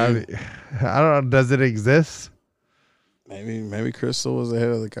hard. I don't know. Does it exist? Maybe Crystal was ahead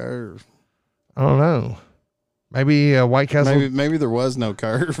of the curve. I don't know. Maybe White Castle. Maybe there was no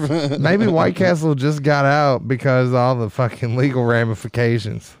curve. Maybe White Castle just got out because of all the fucking legal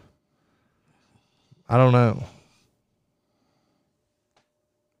ramifications. I don't know.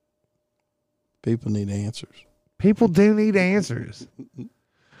 People need answers. People do need answers.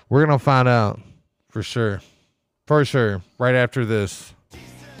 We're going to find out for sure. For sure. Right after this.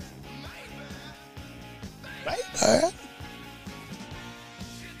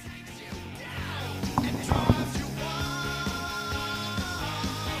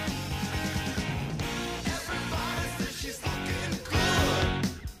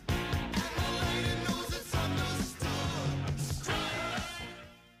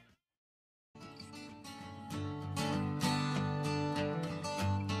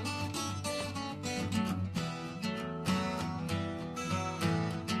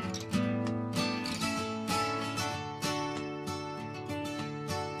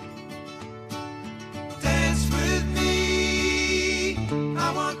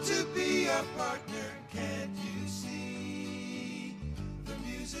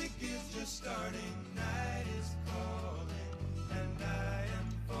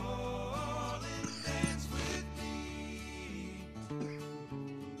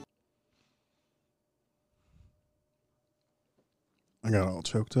 I got all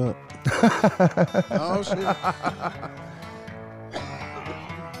choked up. Oh, shit.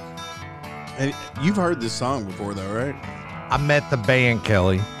 And you've heard this song before, though, right? I met the band,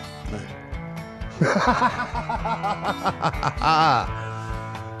 Kelly.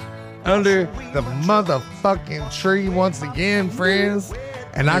 Under the motherfucking tree once again, friends.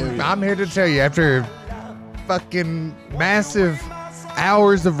 And I'm here to tell you, after fucking massive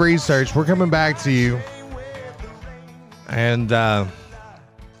hours of research, we're coming back to you. And I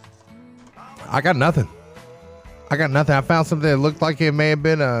got nothing. I found something that looked like it may have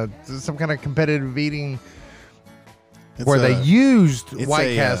been some kind of competitive eating where they used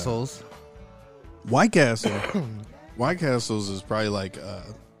White Castles. White Castle. White Castles is probably like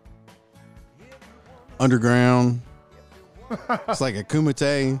underground. It's like a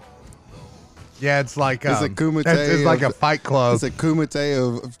kumite. Yeah, it's like It's a kumite. It's like a fight club. It's a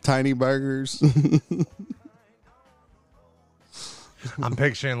kumite of tiny burgers. I'm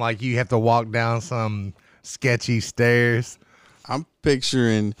picturing like you have to walk down some sketchy stairs. I'm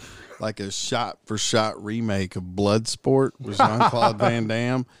picturing like a shot-for-shot remake of Bloodsport with Jean-Claude Van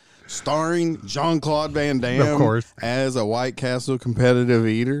Damme, starring Jean-Claude Van Damme, Of course. as a White Castle competitive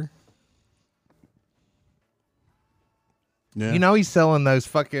eater. Yeah. You know he's selling those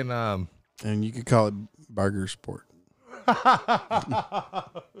fucking And you could call it Burger Sport.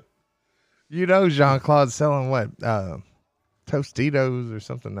 you know Jean-Claude's selling what? Tostitos or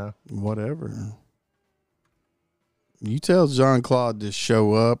something now. Whatever. You tell Jean-Claude to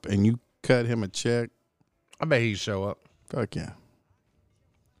show up and you cut him a check. I bet he'd show up. Fuck yeah.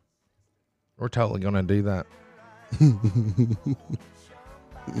 We're totally gonna do that.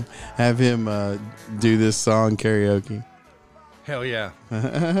 Have him do this song karaoke. Hell yeah.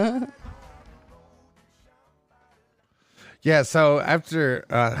 Yeah, so after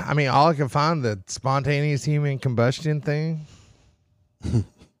all I can find the spontaneous human combustion thing.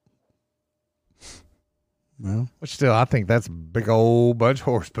 Well, Which still, I think that's a big old bunch of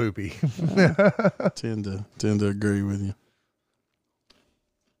horse poopy. tend to agree with you.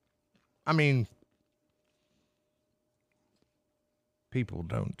 I mean, people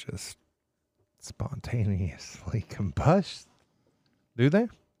don't just spontaneously combust, do they?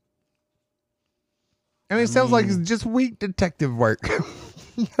 I mean, it sounds like it's just weak detective work.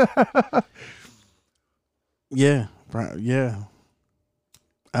 Yeah, right, yeah.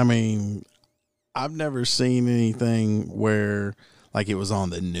 I mean, I've never seen anything where like it was on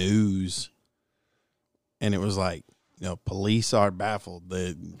the news and it was like, you know, police are baffled.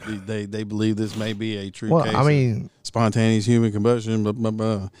 They believe this may be a true Well, case. I mean, of spontaneous human combustion. Blah, blah,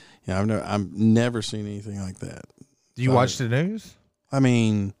 blah. Yeah, I've never seen anything like that. do you So, watch the news? I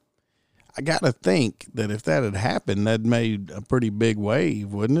mean, I gotta think that if that had happened, that'd made a pretty big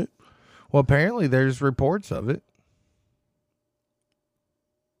wave, wouldn't it? Well, apparently there's reports of it.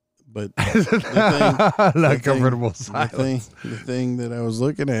 But Uncomfortable the silence. thing that I was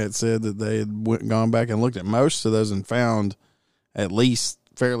looking at said that they had gone back and looked at most of those and found at least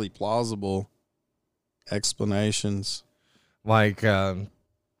fairly plausible explanations, Like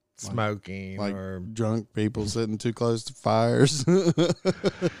smoking like or drunk people sitting too close to fires. they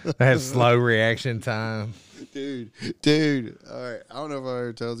had slow reaction time. Dude. All right. I don't know if I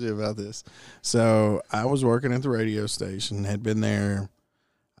ever told you about this. So I was working at the radio station, had been there,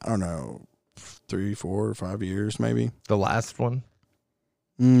 I don't know, 3, 4, or 5 years, maybe. The last one?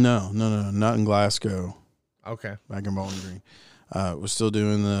 No, not in Glasgow. Okay. Back in Bowling Green. Was still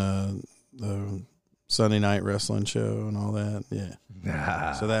doing the Sunday night wrestling show and all that. Yeah.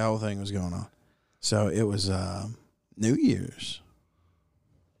 Nah. So that whole thing was going on. So it was New Year's.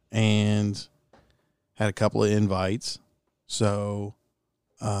 And had a couple of invites. So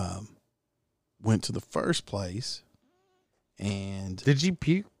went to the first place. And Did you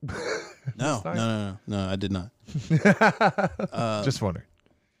puke? no, I did not. Just wondering.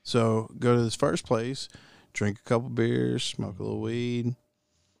 So go to this first place, drink a couple beers, smoke a little weed.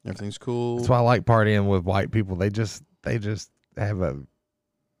 Everything's cool. That's why I like partying with white people. They just have a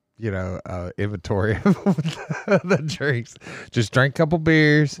inventory of the drinks. Just drink a couple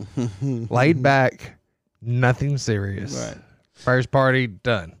beers, laid back, nothing serious. Right. First party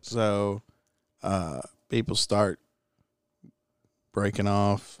done. So people start breaking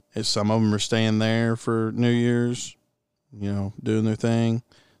off. If some of them are staying there for New Year's, doing their thing.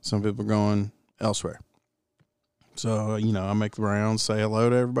 Some people are going elsewhere. So, I make the rounds, say hello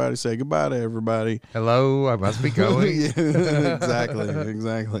to everybody, say goodbye to everybody. Hello, I must be going. Yeah,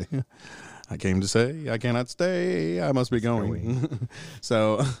 exactly. I came to say, I cannot stay, I must be going.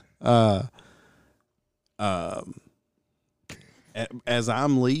 So, as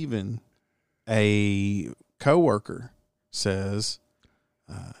I'm leaving, a coworker says,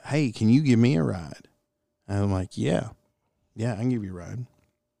 hey, can you give me a ride? And I'm like, yeah, I can give you a ride.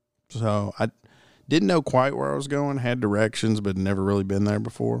 So I didn't know quite where I was going, had directions, but never really been there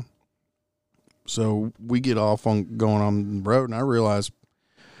before. So we get off on going on the road, and I realized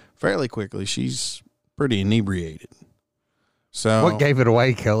fairly quickly she's pretty inebriated. So What gave it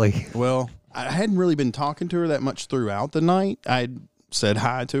away, Kelly? well, I hadn't really been talking to her that much throughout the night. I'd said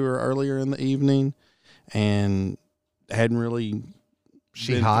hi to her earlier in the evening and hadn't really.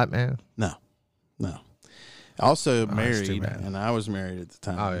 She hot, man? No. Also that's married, too bad. and I was married at the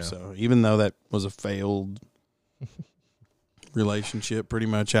time. Oh, yeah. So even though that was a failed relationship pretty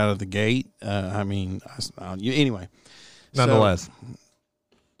much out of the gate, anyway. Nonetheless.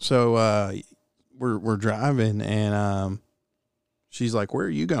 So we're driving, and she's like, "Where are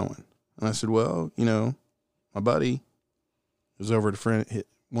you going?" And I said, "Well, my buddy was over to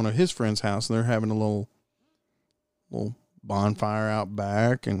one of his friend's house, and they're having a little bonfire out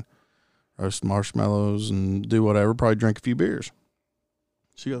back and roast marshmallows and do whatever, probably drink a few beers."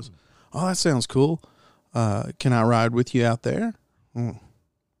 She goes, "Oh, that sounds cool. Can I ride with you out there?"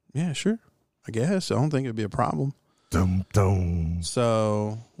 Yeah, sure. I guess. I don't think it'd be a problem. Dum, dum.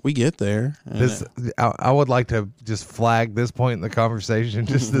 So we get there. And I would like to just flag this point in the conversation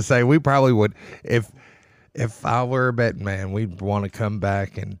just to say we probably would, if I were a betting man, we'd want to come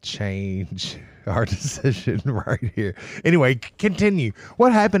back and change our decision right here. Anyway, continue.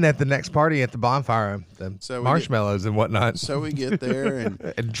 What happened at the next party at the bonfire? The marshmallows and whatnot. So we get there,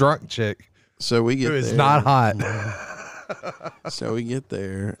 and A drunk chick so we get who is there. not hot. So we get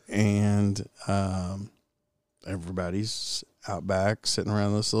there, and everybody's out back sitting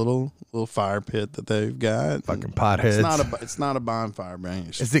around this little fire pit that they've got. Fucking potheads. It's not a bonfire, man.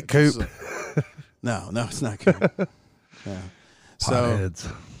 Is it Coop? No, it's not Coop. Yeah.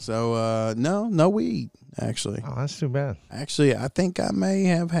 Potheads. So no weed, actually. Oh, that's too bad. Actually, I think I may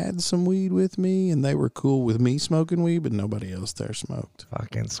have had some weed with me, and they were cool with me smoking weed, but nobody else there smoked.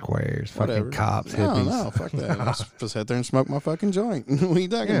 Fucking squares. Whatever. Fucking cops. Hippies. No, fuck that. I just sat there and smoked my fucking joint. What are you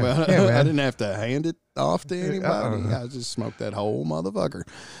talking Yeah, about? yeah, man. I didn't have to hand it off to anybody. I just smoked that whole motherfucker.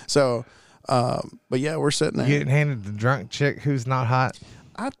 So, but yeah, we're sitting there. You getting handed the drunk chick who's not hot?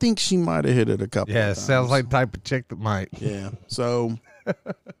 I think she might have hit it a couple Yeah, of times. sounds like the type of chick that might. Yeah. So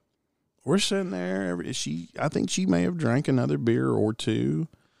we're sitting there. I think she may have drank another beer or two.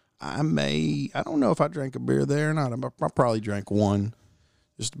 I don't know if I drank a beer there or not. I probably drank one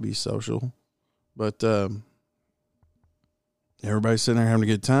just to be social. But everybody's sitting there having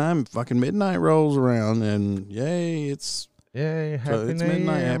a good time. Fucking midnight rolls around, and yay, it's Yay, happy it's New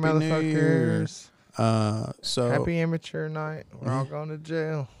midnight, Year, Happy New Year. motherfuckers. So Happy amateur night. We're all going to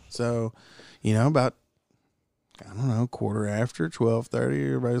jail. So, about, I don't know, quarter after 12:30,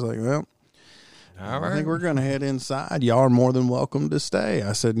 everybody's like, well, I think we're going to head inside. Y'all are more than welcome to stay.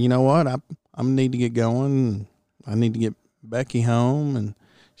 I said, you know what? I need to get going. I need to get Becky home. And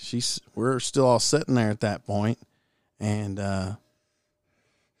we're still all sitting there at that point. And,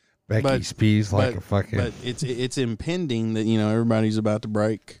 Becky's peas like a fucking. But it's impending that, everybody's about to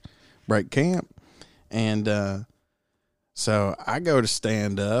break camp. And, so I go to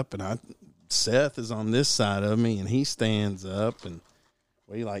stand up, and Seth is on this side of me, and he stands up, and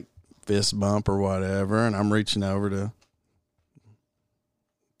we like fist bump or whatever, and I'm reaching over to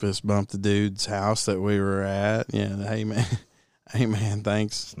fist bump the dude's house that we were at. Yeah, hey man,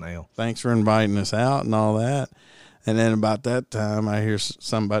 thanks. Snail. Thanks for inviting us out and all that. And then about that time, I hear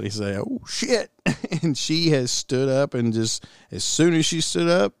somebody say, "Oh shit!" And she has stood up, and just as soon as she stood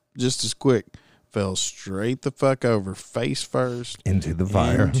up, just as quick, fell straight the fuck over, face first, Into the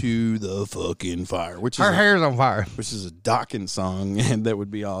fire. into the fucking fire. Which is Her hair's on fire. which is a Dawkins song, and that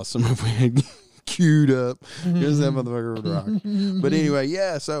would be awesome if we had queued up. Because that motherfucker would rock. But anyway,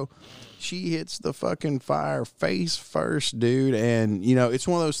 yeah, so she hits the fucking fire face first, dude. And, it's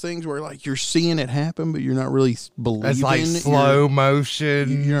one of those things where, like, you're seeing it happen, but you're not really believing. It's like slow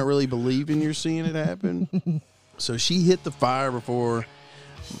motion. You're not really believing you're seeing it happen. So she hit the fire before.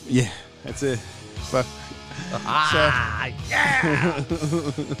 Yeah, that's it. But,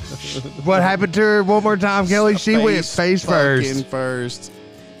 What happened to her one more time, Kelly? She went face fucking first. first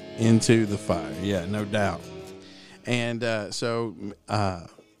into the fire. Yeah, no doubt. And so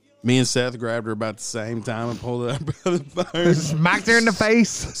me and Seth grabbed her about the same time and pulled her up out of the fire. Smacked her in the face.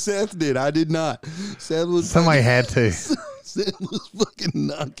 Seth did. I did not. Seth was Somebody had to. Seth was fucking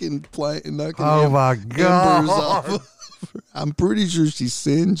knocking Oh my embers God. off of her. I'm pretty sure she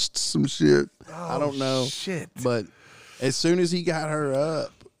singed some shit. I don't know. Shit. But as soon as he got her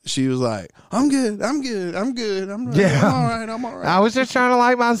up, she was like, I'm good. I'm good. I'm good. I'm all right. I'm all right. I was just trying to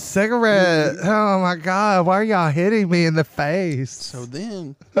light my cigarette. Oh my God. Why are y'all hitting me in the face? So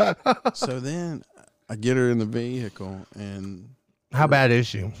then I get her in the vehicle, and How bad is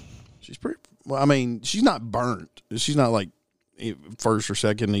she? she's pretty, well, I mean, she's not burnt. She's not like first or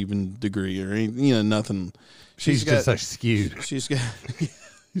second even degree or anything, nothing. She's just like skewed. She's got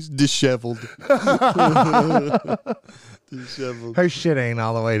she's disheveled. Disheveled. Her shit ain't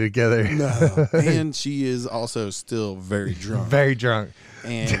all the way together. No. And she is also still very drunk. Very drunk.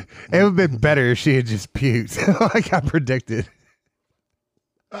 And It would have been better if she had just puked, like I predicted.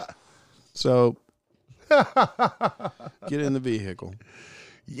 so get in the vehicle.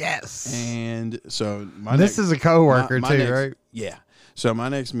 Yes. And so This is a coworker my too, next- right? Yeah. So my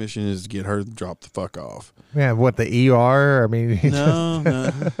next mission is to get her to drop the fuck off. Yeah. What, the ER? I mean,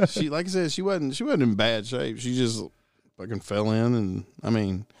 No. She, like I said, she wasn't in bad shape. She just fucking fell in, and I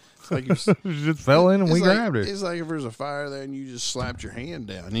mean, it's like she just fell in and we it's like, grabbed her. It's like if there's a fire there and you just slapped your hand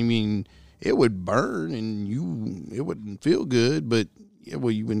down. I mean, it would burn and it wouldn't feel good, but you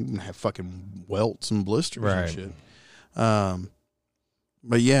wouldn't have fucking welts and blisters and shit.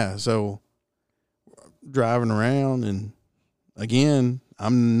 But yeah, so driving around, and again,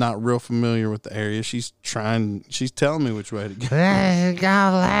 I'm not real familiar with the area. She's telling me which way to go.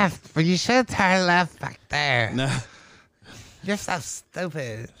 Go left, but you should turn left back there. No. You're so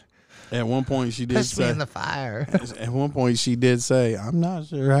stupid. At one point, she did Push me say, in the fire. At one point, she did say, I'm not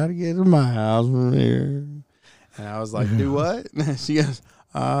sure how to get to my house from here. And I was like, do what? She goes,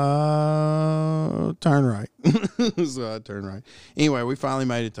 turn right. So I turned right. Anyway, we finally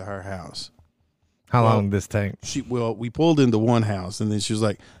made it to her house. How long did this take? We pulled into one house, and then she was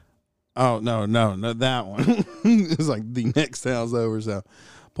like, oh, no, not that one. It was like the next house over. So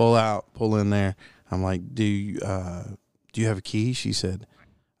pull in there. I'm like, do you have a key? She said,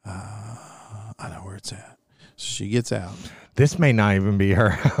 I know where it's at. So she gets out. This may not even be her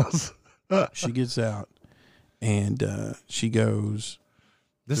house. She gets out, and she goes.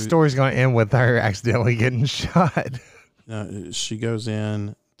 This story's going to end with her accidentally getting shot. She goes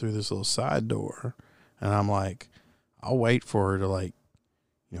in through this little side door, and I'm like, I'll wait for her to, like,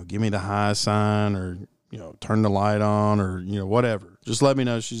 give me the high sign, or turn the light on, or whatever. Just let me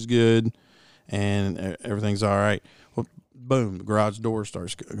know she's good and everything's all right. Well, boom, the garage door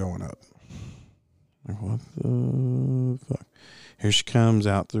starts going up. Like, what the fuck? Here she comes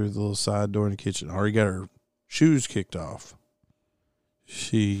out through the little side door in the kitchen. Already got her shoes kicked off.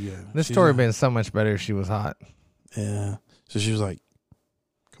 This story would have been so much better if she was hot. Yeah. So she was like,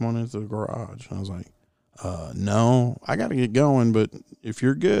 come on into the garage. And I was like, no, I got to get going, but if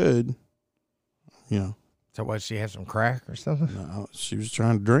you're good, So what, she had some crack or something? No, she was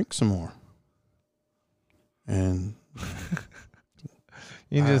trying to drink some more. And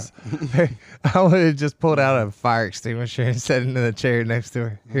I would have just pulled out a fire extinguisher and set it in the chair next to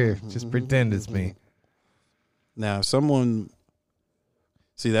her. Here, just pretend it's me. Now, someone,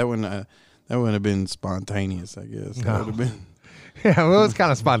 see, that wouldn't have been spontaneous, I guess. That would have been. Yeah, well, it was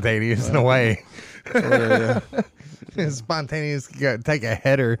kind of spontaneous in a way. Yeah. It's spontaneous. You gotta take a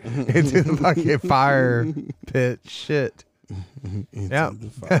header into the fucking fire pit. Shit. Yeah.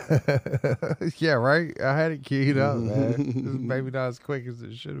 Yeah, right? I had it queued up, man. It was maybe not as quick as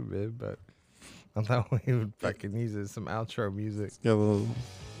it should have been, but I thought we would fucking use it as some outro music. Got a little.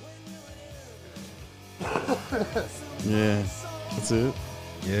 Yeah. That's it.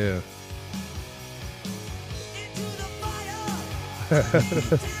 Yeah.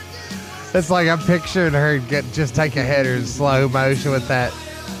 It's like I'm picturing her just take a header in slow motion with that.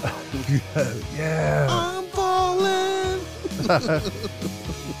 Yeah. I'm falling.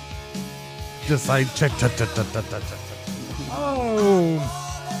 Just like oh.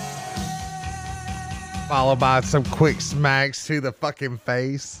 Followed by some quick smacks to the fucking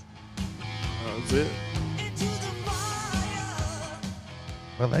face. That's it.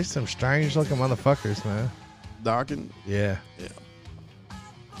 Well, they some strange looking motherfuckers, man. Docking. Yeah. Yeah.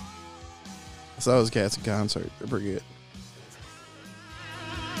 I saw those cats in concert. They're pretty good.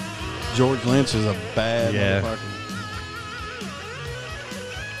 George Lynch is a bad motherfucker.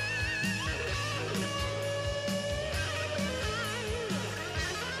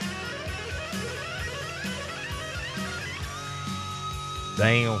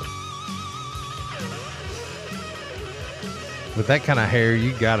 Damn. With that kind of hair,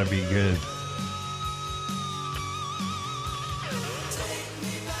 you gotta be good.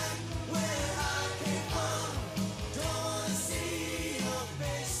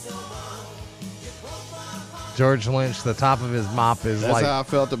 George Lynch, the top of his mop is That's like how I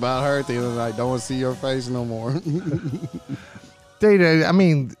felt about her at the end of the night. Don't want to see your face no more. Dude, I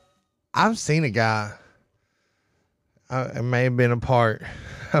mean, I've seen a guy. It may have been a part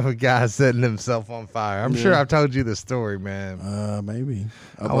of a guy setting himself on fire. I'm sure I've told you the story, man. Maybe.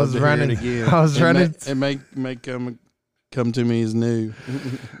 I was running. Again. I was running. It may come to me as new.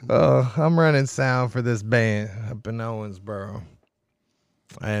 I'm running sound for this band up in Owensboro,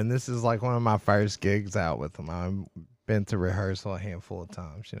 and this is like one of my first gigs out with them. I've been to rehearsal a handful of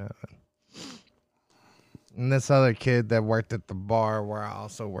times, you know. And this other kid that worked at the bar where I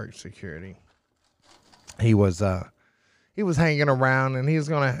also worked security, he was hanging around, and he was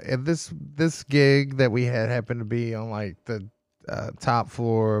gonna this gig that we had happened to be on like the top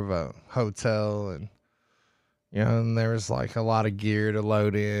floor of a hotel, and you know, and there was like a lot of gear to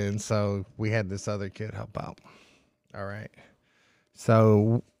load in, so we had this other kid help out. All right,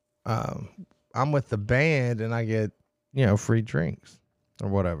 so I'm with the band, and I get, you know, free drinks or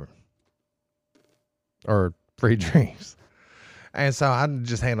whatever, or free drinks, and so I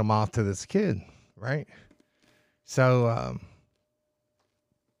just hand them off to this kid, right? So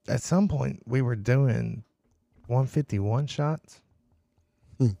at some point we were doing 151 shots.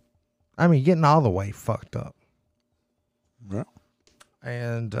 I mean, getting all the way fucked up. Yeah.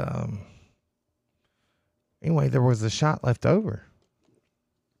 And anyway, there was a shot left over.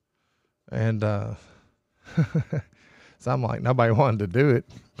 And so I'm like, nobody wanted to do it.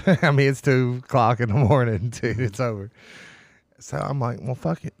 I mean, it's 2:00 in the morning, dude. It's over. So I'm like, well,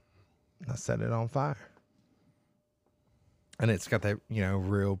 fuck it. I set it on fire. And it's got that, you know,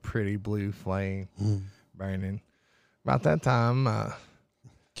 real pretty blue flame burning. About that time,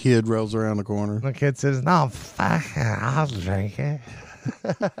 Kid rolls around the corner. the kid says, no, fuck it, I'll drink it.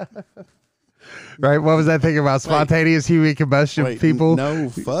 Right? What was that thing about spontaneous human combustion, people? No,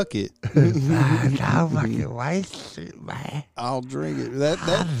 fuck it. No fucking waste it, man. I'll drink it.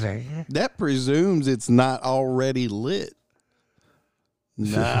 I'll drink it. That presumes it's not already lit.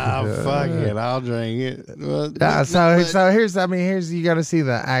 Nah, fuck it. I'll drink it. Well, So here's you got to see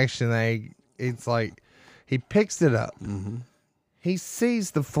the action. It's like he picks it up. Mm-hmm. He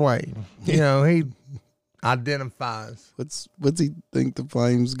sees the flame. You know, he identifies. What's he think the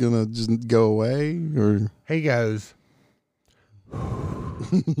flame's gonna just go away, or He goes,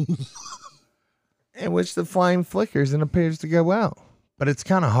 in which the flame flickers and appears to go out. But it's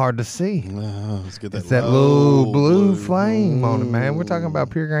kind of hard to see. let's get that. It's that little blue flame on it, man. We're talking about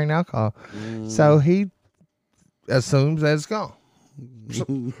pure grain alcohol. So he assumes that it's gone.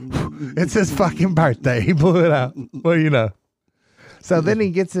 It's his fucking birthday. He blew it out. Well, you know. So then he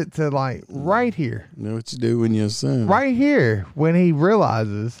gets it to like right here. You know what you do when you assume. Right here when he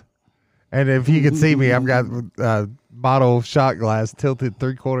realizes, and if you can see me, I've got a bottle of shot glass tilted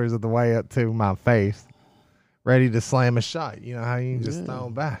 3/4 of the way up to my face, ready to slam a shot. You know how you can just throw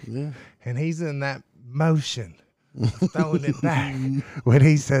it back. Yeah. And he's in that motion, throwing it back when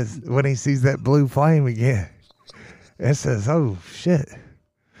he sees that blue flame again. It says, oh shit,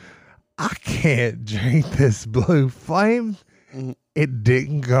 I can't drink this blue flame. It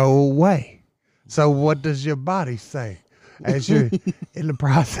didn't go away. So what does your body say as you're in the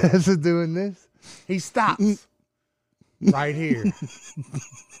process of doing this? He stops right here.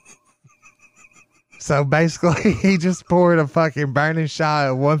 So basically, he just poured a fucking burning shot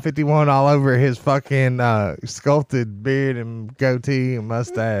of 151 all over his fucking sculpted beard and goatee and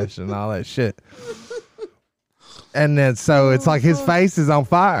mustache and all that shit. And then so it's like his face is on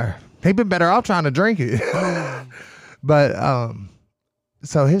fire. He'd been better off trying to drink it. But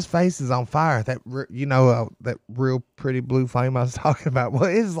so his face is on fire. That that real pretty blue flame I was talking about. Well,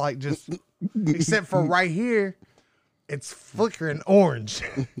 it's like just except for right here, it's flickering orange.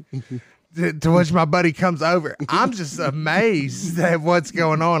 To which my buddy comes over. I'm just amazed at what's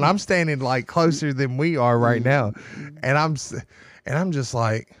going on. I'm standing like closer than we are right now, and I'm just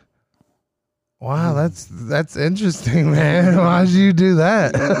like, wow, that's interesting, man. Why'd you do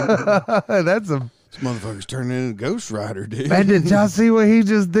that? That's a. This motherfucker's turning into Ghost Rider, dude. Man, did y'all see what he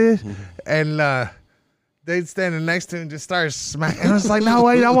just did? And they standing next to him just started smacking. I was like, no,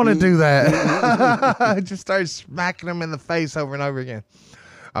 wait, I want to do that. Just started smacking him in the face over and over again.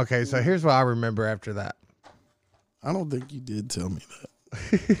 Okay, so here's what I remember after that. I don't think you did tell me that.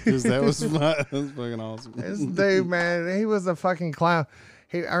 Because that was fucking awesome. This dude, man, he was a fucking clown.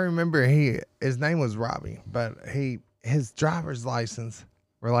 I remember his name was Robbie, but his driver's license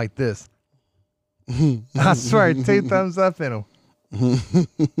were like this. I swear, 2 thumbs up in them.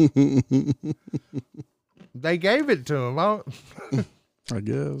 They gave it to him. I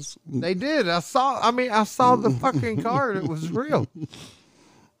guess. They did. I saw the fucking card. It was real.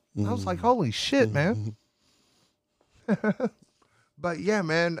 I was like, holy shit, man. But yeah,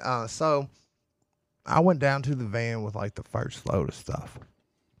 man. So I went down to the van with like the first load of stuff.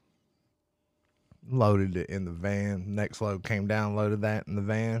 Loaded it in the van. Next load came down, loaded that in the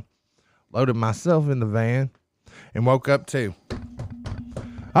van. Loaded myself in the van and woke up too.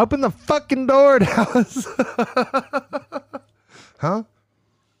 Open the fucking door, Dallas. Huh?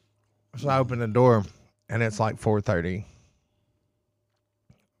 So I opened the door and it's like 4:30.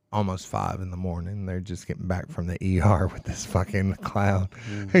 Almost 5 in the morning. They're just getting back from the ER with this fucking clown.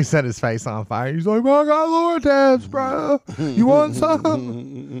 He set his face on fire. He's like, I got Lortabs, bro. You want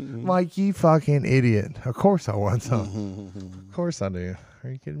some? Like, you fucking idiot. Of course I want some. Of course I do. Are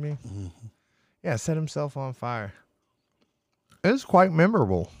you kidding me? Yeah, set himself on fire. It was quite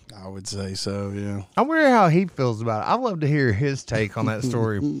memorable. I would say so, yeah. I wonder how he feels about it. I'd love to hear his take on that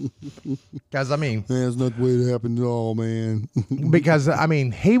story. Because, I mean... That's not the way it happened at all, man. Because, I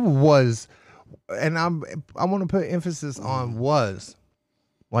mean, he was... And I want to put emphasis on was.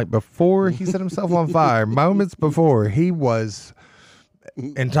 Like, before he set himself on fire, moments before, he was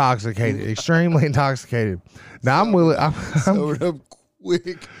intoxicated. Extremely intoxicated. Now, I'm willing... Sort of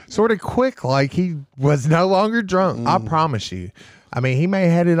quick. Sort of quick, like he was no longer drunk. I promise you. I mean, he may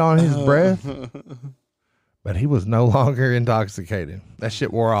have had it on his breath, but he was no longer intoxicated. That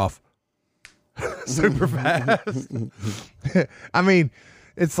shit wore off super fast. I mean,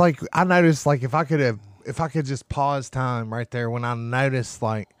 it's like I noticed, like if I could just pause time right there when I noticed,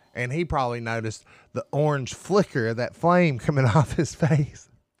 like, and he probably noticed the orange flicker of that flame coming off his face.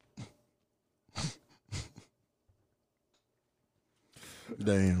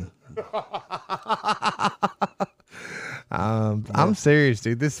 Damn. I'm serious,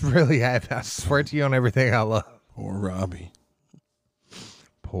 dude. This really happened. I swear to you on everything I love. Poor Robbie.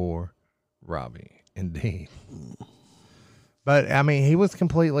 Poor Robbie, indeed. But I mean, he was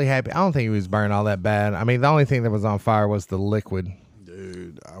completely happy. I don't think he was burning all that bad. I mean, the only thing that was on fire was the liquid.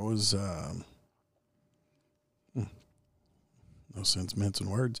 Dude, I was no sense mincing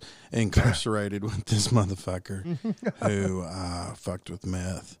words, incarcerated with this motherfucker who fucked with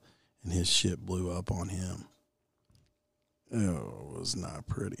meth, and his shit blew up on him. Oh, it was not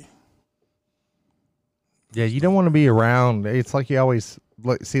pretty. Yeah, you don't want to be around. It's like you always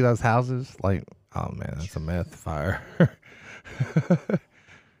see those houses. Like, oh man, that's a meth fire.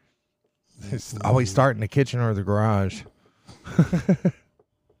 It's always start in the kitchen or the garage.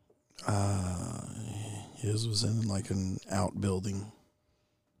 His was in like an outbuilding.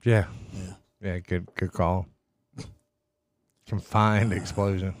 Yeah. Yeah. Yeah, good call. Confined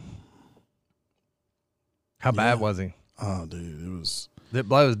explosion. How bad was he? Oh, dude, it was. Did it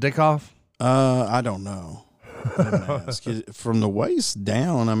blow his dick off? I don't know. I didn't ask. From the waist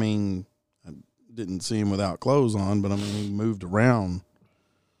down, I mean, I didn't see him without clothes on, but I mean, he moved around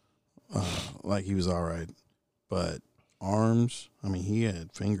like he was all right. But arms, I mean, he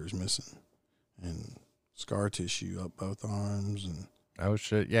had fingers missing and scar tissue up both arms and Oh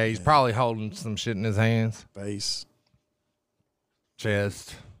shit! Yeah, he's probably holding some shit in his hands. face.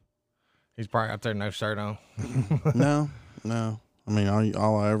 Chest. He's probably out there no shirt on. No. I mean,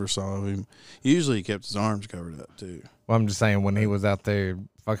 all I ever saw of him, usually he kept his arms covered up too. Well, I'm just saying when he was out there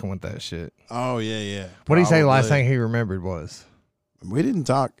fucking with that shit. Oh yeah. What did he say? The last Probably. thing he remembered was. We didn't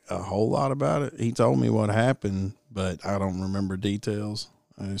talk a whole lot about it. He told me what happened, but I don't remember details.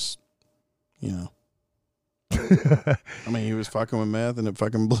 I just, I mean, he was fucking with meth and it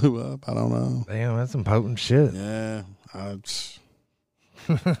fucking blew up. I don't know. Damn, that's some potent shit. Yeah,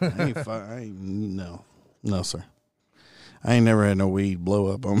 no, sir. I ain't never had no weed blow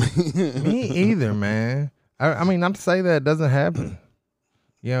up on me. Me either, man. I mean, not to say that it doesn't happen.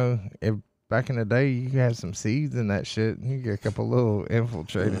 You know, if back in the day you had some seeds in that shit, you get a couple little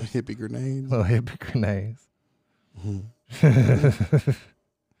infiltrators, Hippie grenades. little hippie grenades.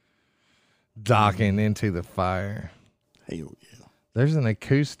 Docking into the fire. Hell yeah. There's an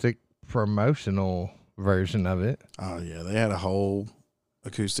acoustic promotional version of it. Oh yeah, they had a whole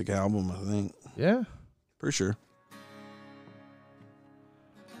acoustic album, I think. Yeah. For sure.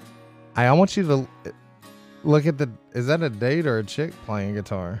 I want you to look at is that a date or a chick playing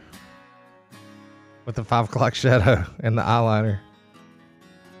guitar? With the 5 o'clock shadow and the eyeliner.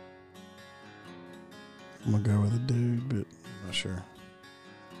 I'm gonna go with a dude, but I'm not sure.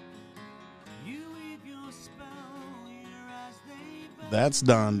 That's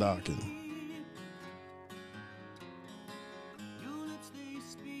Don Dokken.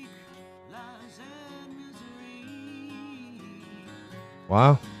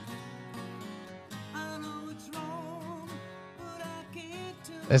 Wow.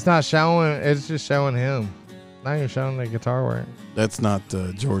 It's not showing, it's just showing him. Not even showing the guitar work. That's not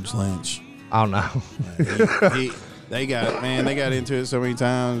George Lynch. Oh no. They got into it so many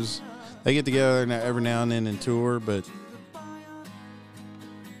times. They get together every now and then and tour, but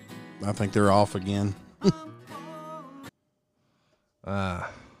I think they're off again.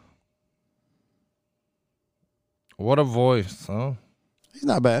 What a voice, huh? He's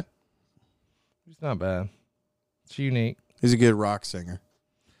not bad. He's not bad. It's unique. He's a good rock singer.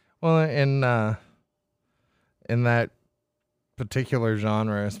 Well, in that particular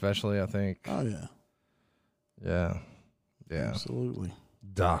genre, especially, I think. Oh, yeah. Yeah. Yeah. Absolutely.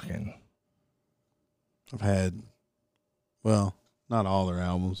 Dokken. I've had, well, not all their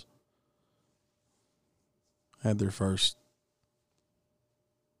albums. I had their first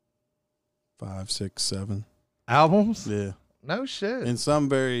 5, 6, 7 albums? Yeah. No shit. In some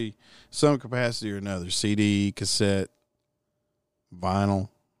capacity or another. CD, cassette, vinyl.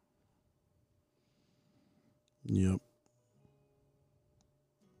 Yep.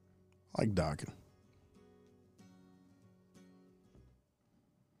 I like Dokken.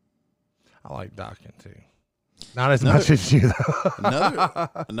 I like Dokken too. Not as much as you though.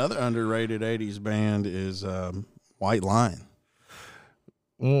 another underrated 80s band is White Lion.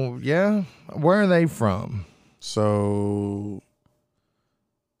 Well, yeah. Where are they from? So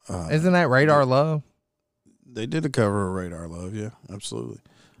isn't that Radar Love? They did a cover of Radar Love, yeah, absolutely.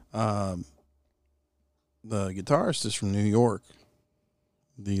 The guitarist is from New York.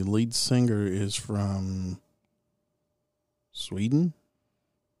 The lead singer is from Sweden?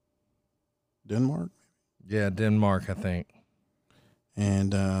 Denmark? Yeah, Denmark, I think.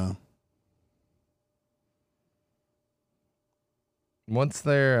 And what's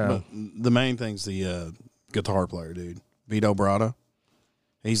their but the main thing's the guitar player, dude. Vito Bratta.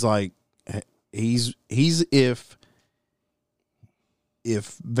 He's like he's if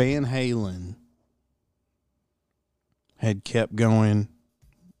Van Halen had kept going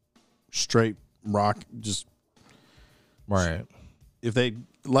straight rock, just right. If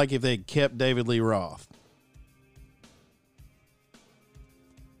they kept David Lee Roth.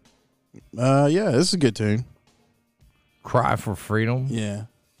 Yeah, this is a good tune. Cry for Freedom. Yeah.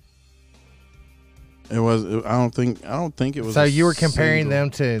 It was. I don't think it was. So you were comparing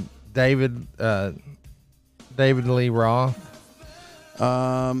them to David Lee Roth.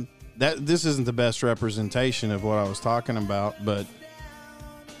 This isn't the best representation of what I was talking about, but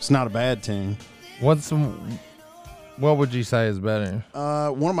it's not a bad tune. What would you say is better?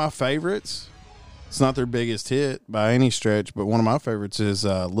 One of my favorites. It's not their biggest hit by any stretch, but one of my favorites is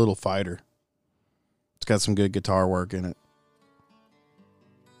Little Fighter. It's got some good guitar work in it.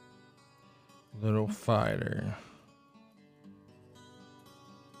 Little Fighter.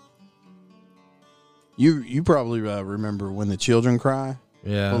 You probably remember When the Children Cry?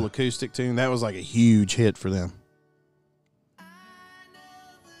 Yeah. Little acoustic tune. That was like a huge hit for them.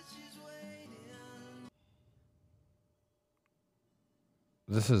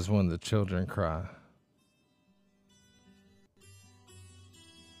 This is When the Children Cry.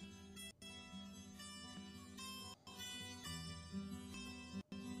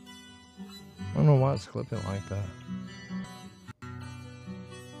 I don't know why it's clipping like that.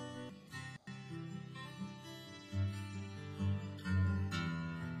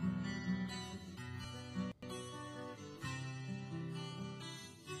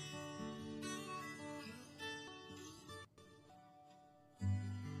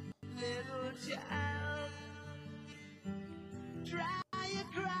 Little child, dry your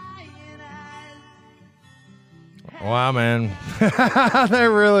crying eyes. Wow, man.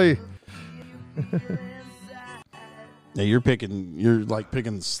 They're really... Yeah, you're picking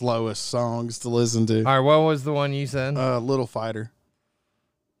the slowest songs to listen to. All right, what was the one you said? Little Fighter.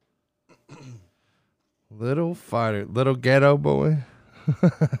 Little Fighter. Little Ghetto Boy.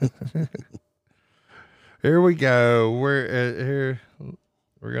 Here we go. We're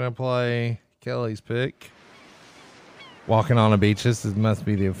going to play Kelly's pick. Walking on a Beach. This must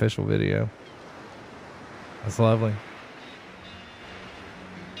be the official video. That's lovely.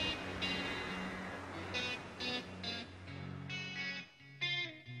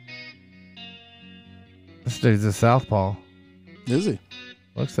 This dude's a southpaw. Is he?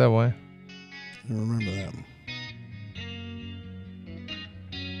 Looks that way. I remember that one.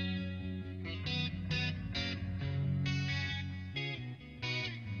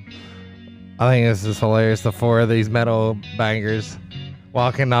 I think this is hilarious. The four of these metal bangers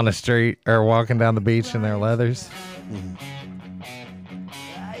walking down the street or walking down the beach in their leathers. Mm-hmm.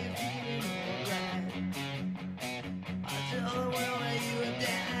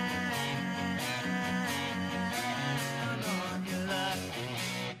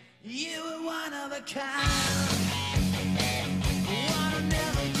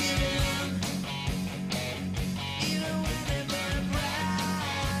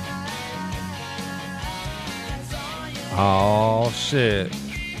 Oh, shit.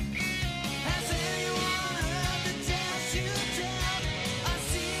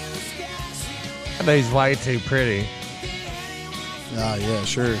 I know he's way too pretty. Ah, yeah,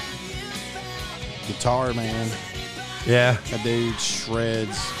 sure. Guitar, man. Yeah. That dude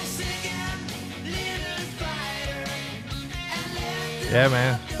shreds. Yeah,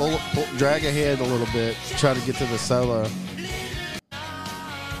 man. Drag ahead a little bit. Try to get to the solo.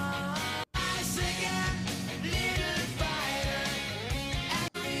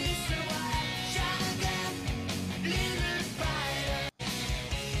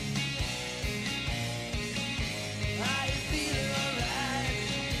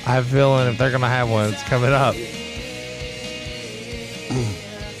 I have a feeling if they're going to have one, it's coming up.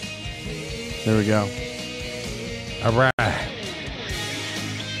 There we go. All right.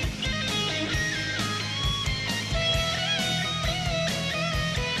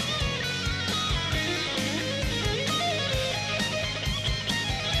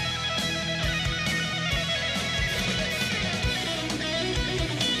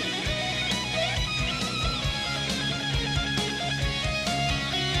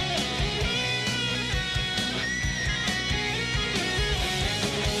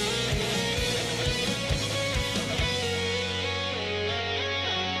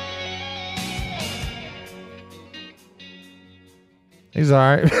 He's all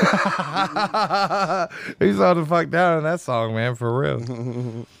right. He's all the fuck down in that song, man, for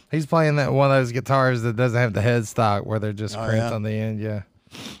real. He's playing that one of those guitars that doesn't have the headstock where they're just crimped yeah. on the end. Yeah.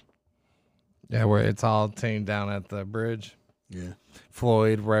 Yeah, where it's all tuned down at the bridge. Yeah.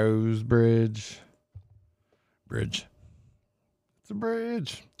 Floyd Rose Bridge. Bridge. It's a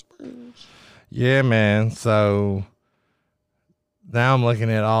bridge. Yeah, man. So now I'm looking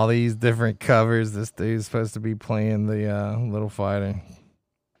at all these different covers. This dude's supposed to be playing the Little Fighter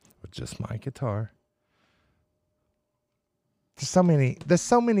with just my guitar. There's so many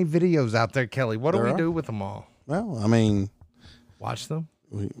videos out there, Kelly. What do we do with them all? Well, I mean, watch them.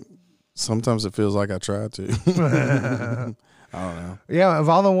 Sometimes it feels like I try to. I don't know. Yeah, of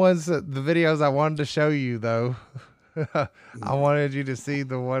all the ones, the videos I wanted to show you, though, I wanted you to see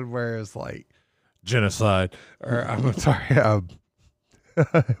the one where it's like genocide, or I'm sorry,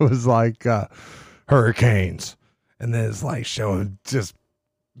 it was like hurricanes, and then it's like showing just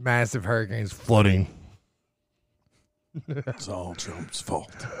massive hurricanes flooding. It's all Trump's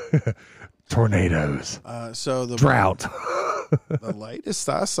fault. Tornadoes. So the drought. The latest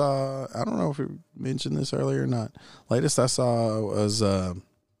I saw, I don't know if we mentioned this earlier or not. Latest I saw was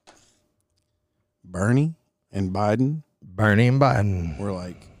Bernie and Biden. Bernie and Biden were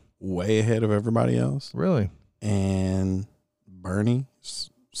like way ahead of everybody else. Really? And Bernie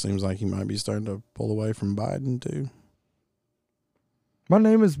seems like he might be starting to pull away from Biden too. My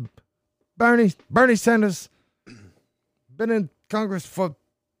name is Bernie Sanders. Been in Congress for,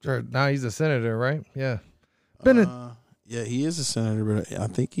 or now he's a senator, right? Yeah. Yeah, he is a senator, but I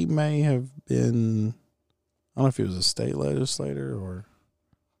think he may have been, I don't know if he was a state legislator or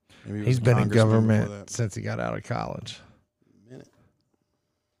maybe he's been in government since he got out of college.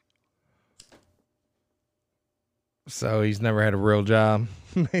 So he's never had a real job.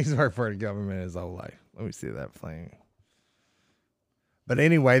 He's worked for the government his whole life. Let me see that playing. But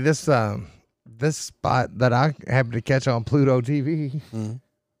anyway, this spot that I happened to catch on Pluto TV,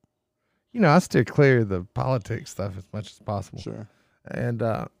 you know, I steer clear of the politics stuff as much as possible. Sure. And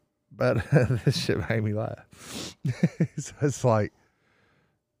but this shit made me laugh. So it's like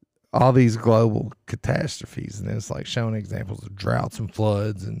all these global catastrophes, and it's like showing examples of droughts and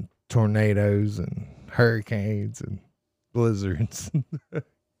floods and tornadoes and hurricanes and blizzards.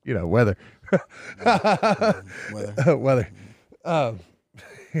 You know, weather. Weather.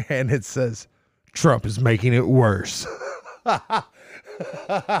 And it says Trump is making it worse.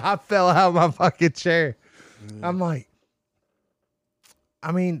 I fell out of my fucking chair. I'm like,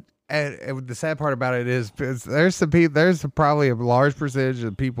 I mean, and the sad part about it is there's some people, there's probably a large percentage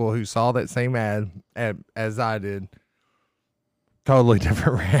of people who saw that same ad as I did. Totally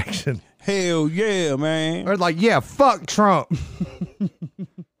different reaction. Hell yeah, man. Or like, yeah, fuck Trump.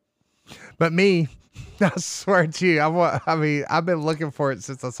 But me, I swear to you, I mean, I've been looking for it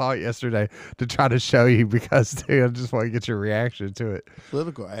since I saw it yesterday to try to show you because, dude, I just want to get your reaction to it.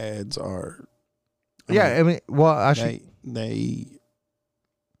 Political ads are. I mean, well, I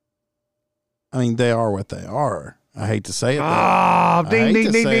mean, they are what they are. I hate to say it. Oh, ding,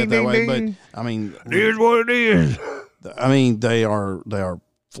 ding, ding, ding, ding, ding. But I mean, here's what it is. I mean, they are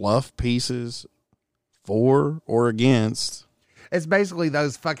fluff pieces for or against. It's basically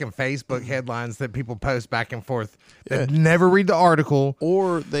those fucking Facebook headlines that people post back and forth that never read the article.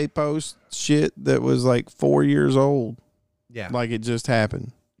 Or they post shit that was like 4 years old. Yeah. Like it just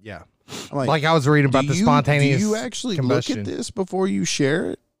happened. Yeah. I'm Like I was reading about the spontaneous Do you actually combustion. look at this before you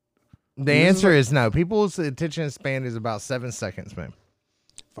share it? The answer is no. People's attention span is about 7 seconds, man.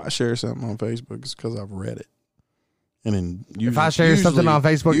 If I share something on Facebook, it's because I've read it. And then If I share something on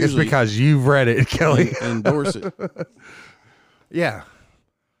Facebook, it's because you've read it, Kelly. endorse it. Yeah.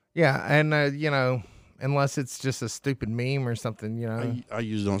 Yeah. And, you know, unless it's just a stupid meme or something, you know. I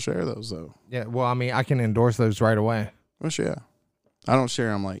usually don't share those though. Yeah. Well, I mean, I can endorse those right away. Well, yeah. I don't share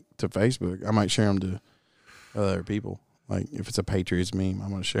them like to Facebook. I might share them to other people. Like if it's a Patriots meme,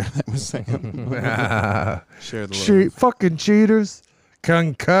 I'm gonna share that with Sam. Share the love. Fucking cheaters.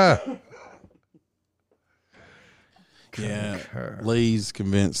 Concur. Yeah, Lee's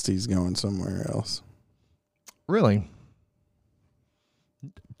convinced he's going somewhere else. Really?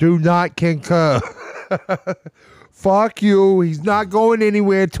 Do not concur. Fuck you. He's not going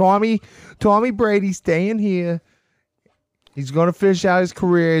anywhere. Tommy Brady's staying here. He's going to finish out his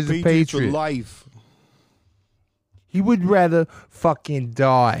career as a Patriots for Patriot. life. He would rather fucking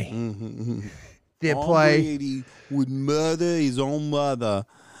die than Tom play. Brady would murder his own mother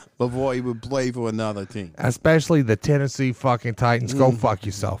before he would play for another team. Especially the Tennessee fucking Titans. Go fuck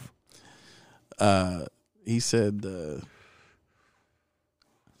yourself. He said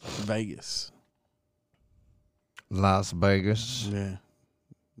Vegas. Las Vegas. Yeah.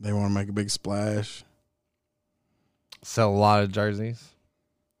 They want to make a big splash. Sell a lot of jerseys.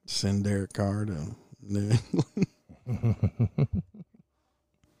 Send Derek Carr to New England.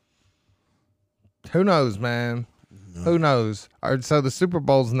 Who knows, man? No. Who knows? All right, so the Super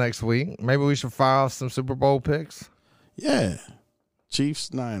Bowl's next week. Maybe we should fire off some Super Bowl picks. Yeah.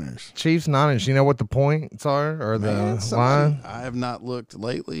 Chiefs, Niners. Chiefs, Niners. You know what the points are or the line? I have not looked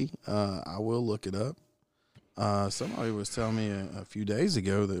lately. I will look it up. Somebody was telling me a few days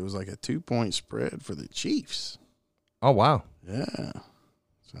ago that it was like a 2-point spread for the Chiefs. Oh, wow. Yeah.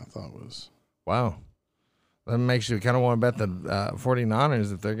 So I thought it was. Wow. That makes you kind of want to bet the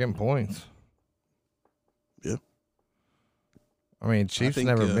 49ers if they're getting points. Yeah. I mean, Chiefs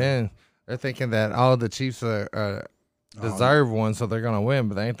never been. They're thinking that all the Chiefs are deserve one, so they're going to win,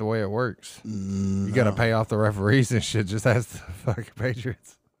 but that ain't the way it works. You got to pay off the referees and shit. Just ask the fucking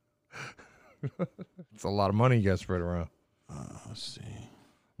Patriots. It's a lot of money you got spread around. Let's see.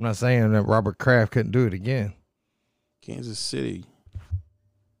 I'm not saying that Robert Kraft couldn't do it again. Kansas City.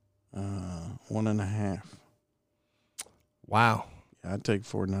 1.5. Wow. Yeah, I'd take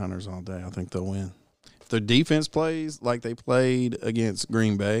 49ers all day. I think they'll win. If their defense plays like they played against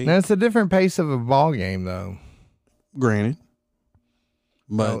Green Bay. Now, it's a different pace of a ball game, though. Granted.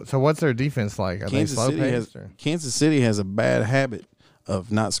 But so what's their defense like? Are they slow paced? Kansas City has a bad habit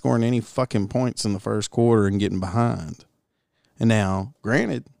of not scoring any fucking points in the first quarter and getting behind. And now,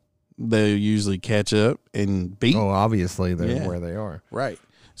 granted, they usually catch up and beat. Oh, obviously they're where they are. Right.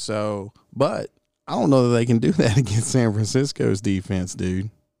 So, but I don't know that they can do that against San Francisco's defense, dude.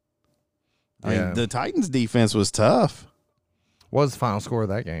 I mean, the Titans' defense was tough. What was the final score of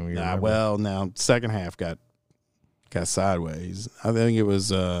that game? Now second half got sideways. I think it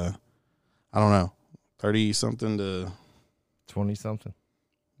was I don't know, 30-something to 20-something.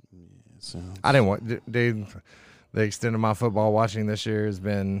 Yeah, so. I didn't want, dude. The extent of my football watching this year has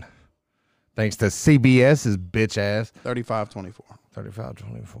been thanks to CBS's bitch ass. 35-24.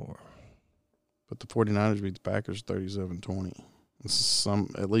 35-24. But the 49ers beat the Packers 37-20.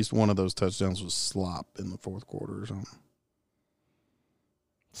 At least one of those touchdowns was slop in the fourth quarter or something.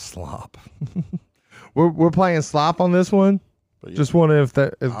 Slop. We're playing slop on this one. But just wondering if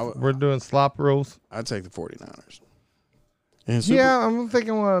we're doing slop rules. I'd take the 49ers. I'm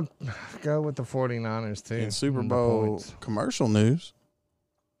thinking we'll go with the 49ers too. In Super Bowl commercial news,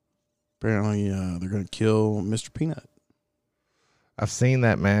 apparently they're going to kill Mr. Peanut. I've seen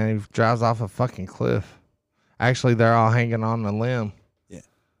that, man. He drives off a fucking cliff. Actually, they're all hanging on the limb. Yeah.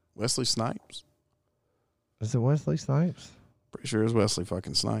 Wesley Snipes. Is it Wesley Snipes? Pretty sure it's Wesley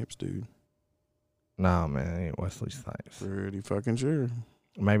fucking Snipes, dude. No, man, it ain't Wesley Snipes. Pretty fucking sure.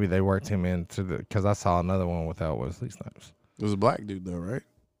 Maybe they worked him into because I saw another one without Wesley Snipes. It was a black dude, though, right?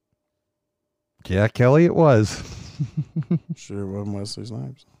 Yeah, Kelly, it was. Sure it wasn't Wesley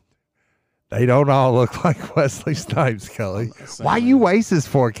Snipes. They don't all look like Wesley Snipes, Kelly. Why you racist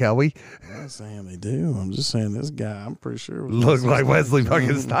for, Kelly? I'm not saying they do. I'm just saying this guy, I'm pretty sure looks like Wesley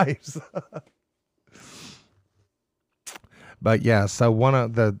fucking Snipes. But yeah, so one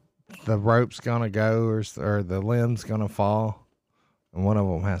of the rope's gonna go or the limb's gonna fall, and one of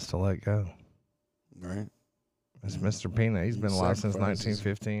them has to let go. Right. It's Mr. Peanut. He's been alive since Sacrifices.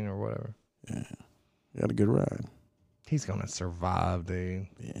 1915 or whatever. Yeah. You had a good ride. He's gonna survive, dude.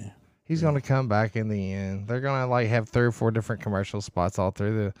 Yeah. He's gonna come back in the end. They're gonna like have 3 or 4 different commercial spots all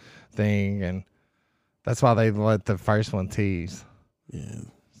through the thing, and that's why they let the first one tease. Yeah.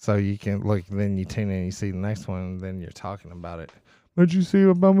 So you can look, then you tune in, you see the next one, and then you're talking about it. Did you see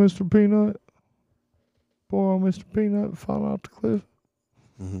about Mr. Peanut? Poor old Mr. Peanut falling off the cliff.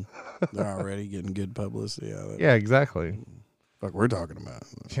 Mm-hmm. They're already getting good publicity out of it. Yeah, exactly. Fuck, we're talking about.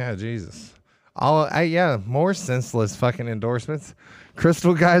 Yeah, Jesus. More senseless fucking endorsements.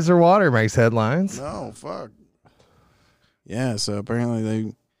 Crystal Geyser Water makes headlines. No, fuck. Yeah, so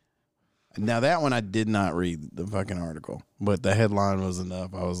apparently now that one I did not read the fucking article, but the headline was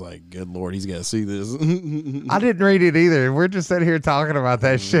enough. I was like, good Lord, he's got to see this. I didn't read it either. We're just sitting here talking about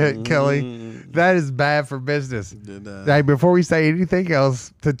that shit, Kelly. That is bad for business. Hey, before we say anything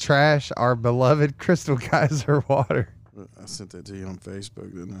else, to trash our beloved Crystal Geyser Water. I sent that to you on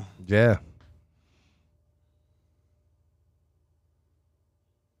Facebook, didn't I? Yeah.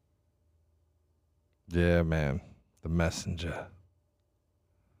 Yeah, man. The messenger.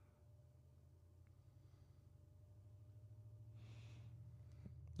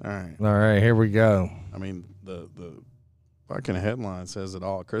 All right. All right, here we go. I mean, the fucking headline says it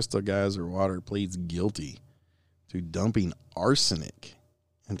all. Crystal Geyser Water pleads guilty to dumping arsenic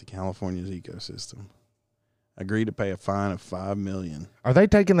into California's ecosystem. Agreed to pay a fine of $5 million. Are they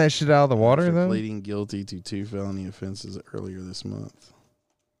taking that shit out of the water, after though? pleading guilty to 2 felony offenses earlier this month.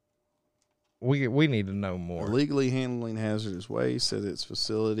 We need to know more. Illegally handling hazardous waste at its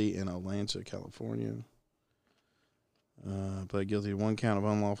facility in Olancha, California. Pled guilty to 1 count of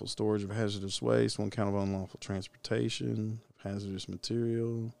unlawful storage of hazardous waste, 1 count of unlawful transportation of hazardous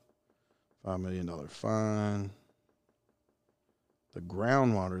material, $5 million fine. The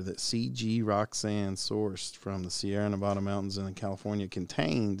groundwater that CG Roxanne sourced from the Sierra Nevada mountains in California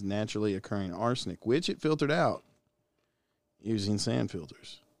contained naturally occurring arsenic, which it filtered out using sand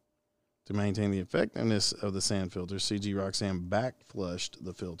filters. To maintain the effectiveness of the sand filters, CG Roxanne backflushed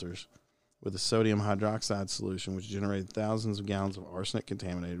the filters with a sodium hydroxide solution, which generated thousands of gallons of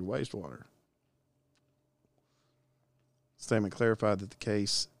arsenic-contaminated wastewater. The statement clarified that the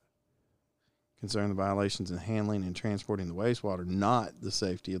case concerned the violations in handling and transporting the wastewater, not the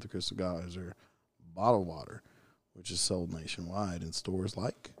safety of the Crystal Geyser bottled water, which is sold nationwide in stores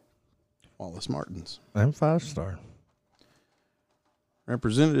like Wallace Martin's. I'm 5-star.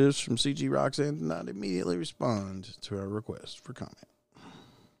 Representatives from CG Roxanne did not immediately respond to our request for comment.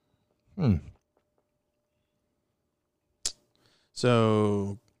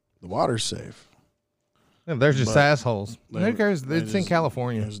 So the water's safe. Yeah, they're just assholes. Who cares? They It's in just-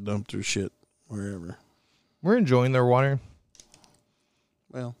 California. they just dump their shit wherever. We're enjoying their water.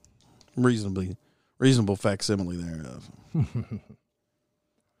 Well, reasonable facsimile thereof.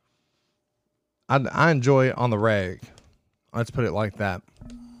 I enjoy it on the reg. Let's put it like that.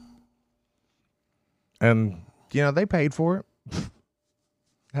 And they paid for it.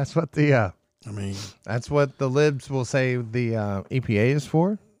 That's what that's what the libs will say the EPA is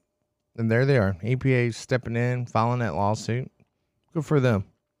for. And there they are. EPA stepping in, filing that lawsuit. Good for them.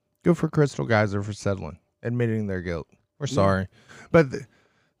 Good for Crystal Geyser for settling, admitting their guilt. We're sorry. But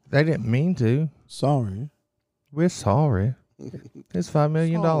they didn't mean to. Sorry. We're sorry. It's $5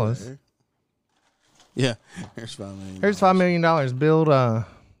 million. Sorry. Yeah, here's $5 million. Here's $5 million. Build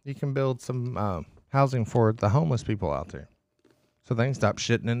you can build some housing for the homeless people out there, so they can stop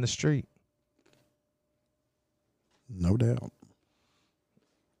shitting in the street. No doubt.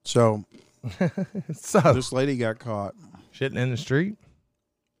 So So this lady got caught shitting in the street.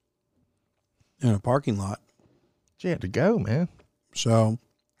 in a parking lot. She had to go, man. So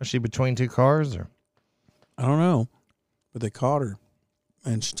Was she between 2 cars, or I don't know, but they caught her,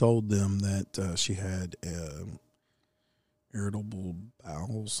 and she told them that she had irritable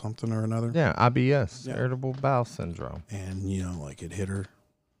bowel something or another. yeah, IBS, Yeah. irritable bowel syndrome. And like it hit her.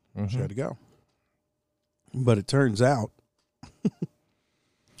 She Mhm. had to go. But it turns out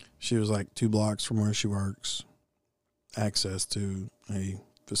she was like 2 blocks from where she works, access to a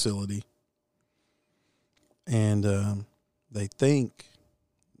facility. And they think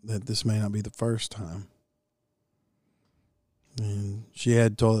that this may not be the first time. And she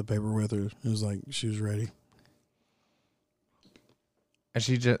had toilet paper with her. It was like she was ready. And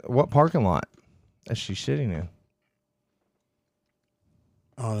she just what parking lot is she shitting in?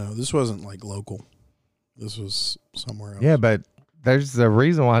 Oh, no. This wasn't like local. This was somewhere else. Yeah, but there's a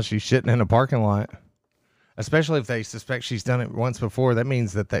reason why she's shitting in a parking lot. Especially if they suspect she's done it once before. That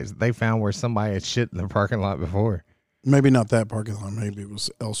means that they found where somebody had shit in the parking lot before. Maybe not that parking lot. Maybe it was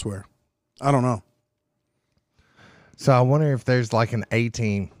elsewhere. I don't know. So I wonder if there's like an A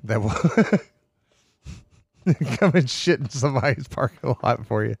team that will come and shit in somebody's parking lot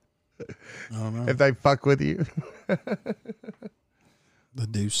for you. I don't know. If they fuck with you. The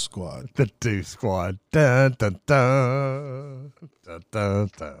Deuce Squad. The Deuce Squad. Dun, dun, dun. Dun,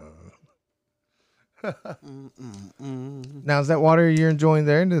 dun, dun. Now, is that water you're enjoying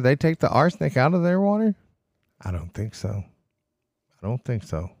there? Do they take the arsenic out of their water? I don't think so. I don't think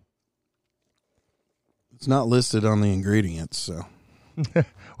so. It's not listed on the ingredients, so. Well,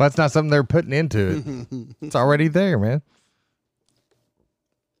 that's not something they're putting into it. It's already there, man.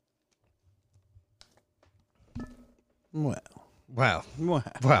 Well. Wow.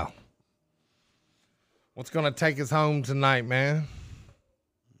 What's going to take us home tonight, man?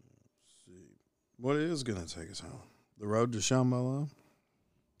 What is going to take us home? The road to Shambhala?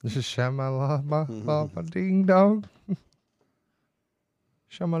 This is Shamalama, ding dong.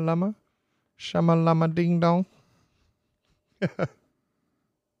 Shamalama, Shamalama, ding dong.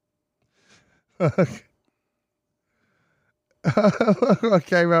 I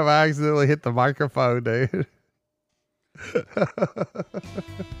came up, I accidentally hit the microphone, dude.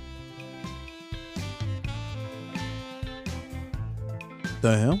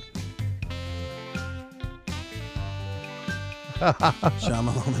 The hell?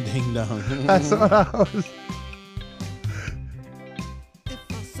 Shamalama ding dong. That's what I was.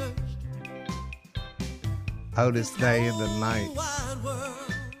 Otis Day in the Night.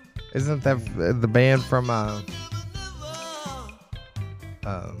 Isn't that the band from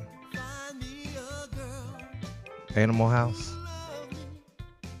Animal House?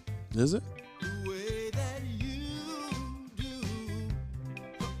 Is it?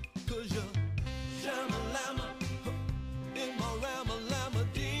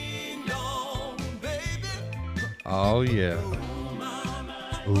 Oh yeah.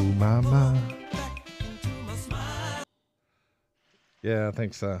 Ooh mama. Yeah, I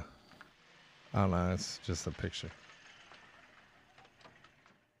think so. I don't know. It's just a picture.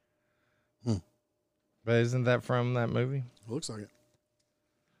 But isn't that from that movie? Looks like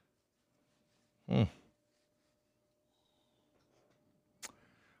it.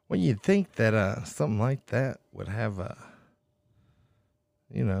 Well, you'd think that something like that would have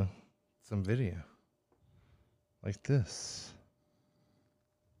some video like this.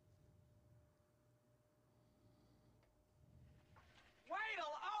 Wait till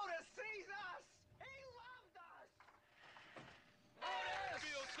Otis sees us. He loved us. Otis! It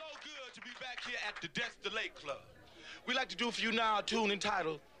feels so good to be back here at the Destilate Club. We like to do for you now a tune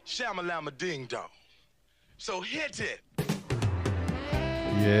entitled Shamalama Ding Dong. So hit it.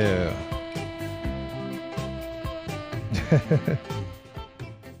 Yeah.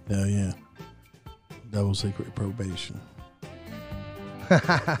 Hell yeah. Double secret probation.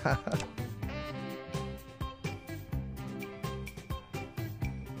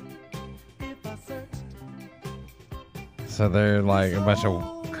 So they're like a bunch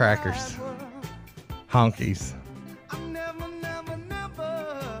of crackers, honkies,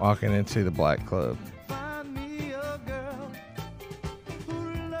 walking into the black club. Find me a girl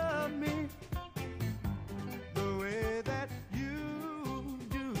who love me the way that you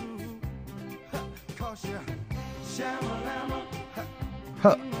do. 'Cause you shamalama,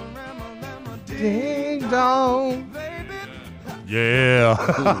 Huh. shamalama, Ding dong. baby. Yeah.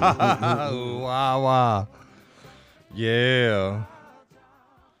 Wow, wow. Yeah.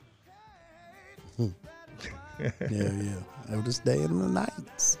 Yeah. Otis Day in the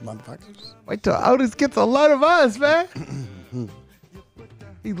Nights, motherfuckers. Wait till Otis gets a load of us, man.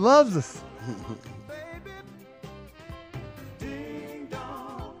 He loves us. Ding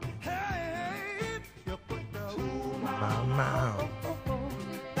dong, hey, you put the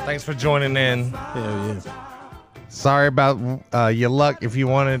Thanks for joining in. Hell yeah. Sorry about your luck. If you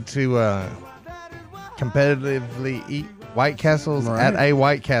wanted to competitively eat White Castles Right. at a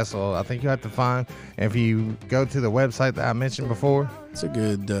White Castle, I think you have to find. And if you go to the website that I mentioned before, It's a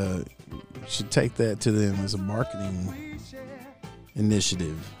good, you should take that to them as a marketing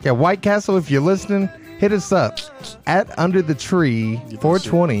initiative. yeah, White Castle. If you're listening, hit us up at Under the Tree that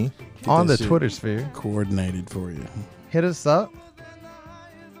 420 on that the shit Twitter sphere. Coordinated for you. Hit us up,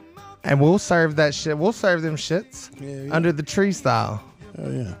 and we'll serve that shit. We'll serve them shits Yeah. under the tree style.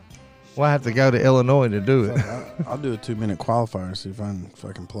 Hell yeah. We'll have to go to Illinois to do it. I'll do a 2-minute qualifier, see if I can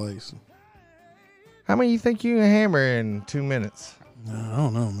fucking place. How many you think you can hammer in 2 minutes? No, I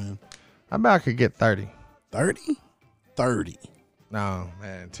don't know, man. I bet I could get 30. 30? 30. No,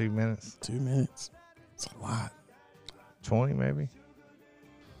 man, 2 minutes. 2 minutes. It's a lot. 20 maybe.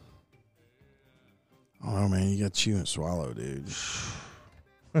 I don't know, man. You got to chew and swallow, dude. It's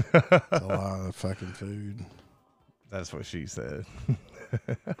a lot of fucking food. That's what she said.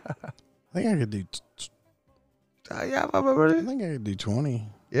 I think I could do. Yeah, I think I could do 20.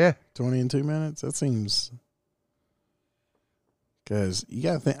 yeah. 20 in 2 minutes. That seems. Because you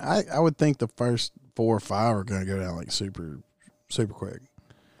got to think. I would think the first 4 or 5 are going to go down like super quick,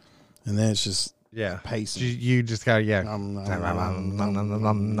 and then it's just pacing. You just gotta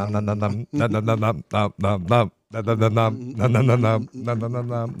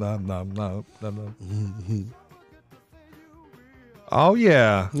Oh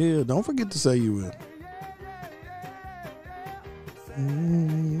yeah. Yeah, don't forget to say you will.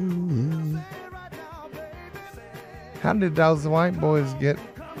 How did those white boys get?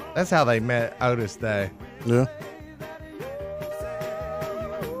 That's how they met Otis Day. Yeah.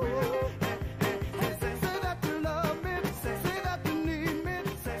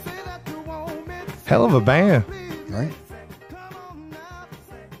 Hell of a band. Right.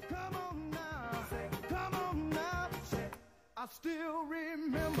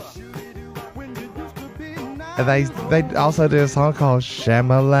 And they also did a song called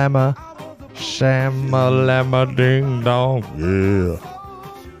Shamalama, Shamalama Ding Dong. Yeah.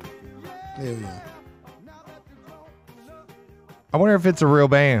 Hell yeah. I wonder if it's a real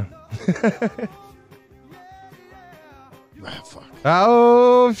band. Ah, fuck.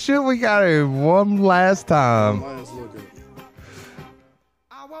 Oh shit, we got it one last time. Let's look at it.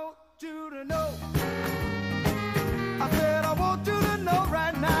 I want you to know. I said I want you to know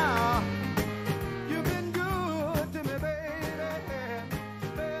right now. You've been good to me,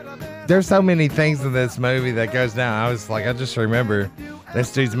 baby. Better than There's so many things in this movie that goes down. I just remember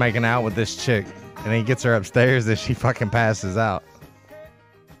this dude's making out with this chick, and he gets her upstairs and she fucking passes out.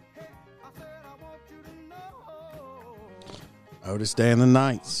 Otis Day and the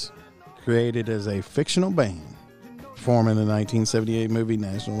Knights, created as a fictional band, formed in the 1978 movie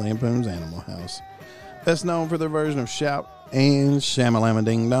National Lampoon's Animal House. Best known for their version of Shout and Shamalama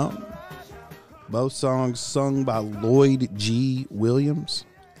Ding Dong. Both songs sung by Lloyd G. Williams,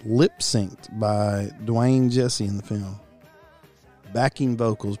 lip-synced by Dwayne Jesse in the film. Backing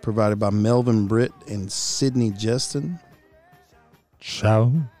vocals provided by Melvin Britt and Sidney Justin.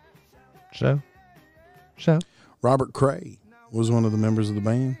 Show. Robert Cray was one of the members of the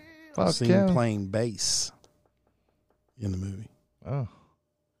band. Fuck Seen yeah. playing bass in the movie. Oh.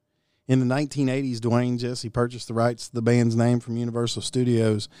 In the 1980s, Dwayne Jesse purchased the rights to the band's name from Universal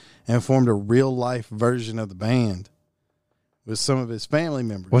Studios and formed a real-life version of the band with some of his family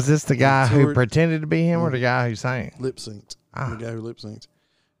members. Was this the guy who toured- pretended to be him or the guy who sang? Lip-synced. Ah. The guy who lip-synced.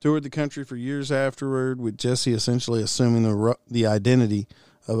 Toured the country for years afterward, with Jesse essentially assuming the identity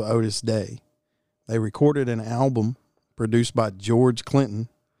of Otis Day. They recorded an album produced by George Clinton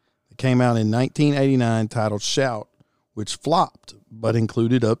that came out in 1989 titled Shout, which flopped, but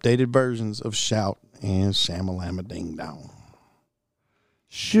included updated versions of Shout and Shamalama Ding Dong.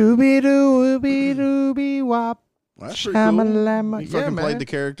 Shooby-doo-wooby-dooby-wop. That's pretty cool. Shamalama. He fucking played the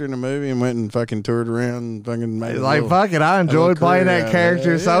character in the movie and went and fucking toured around and fucking made it Like, little- fuck it, I enjoyed career playing out that of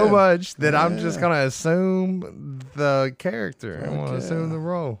character it. so Yeah. much that I'm just Yeah. going to assume the character. I want to Fuck assume yeah. the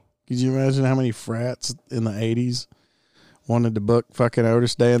role. Could you imagine how many frats in the 80s wanted to book fucking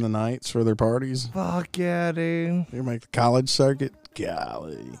Otis Day and the Knights for their parties? Fuck yeah, dude. They make the college circuit.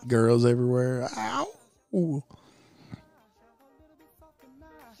 Golly. Girls everywhere. Ow.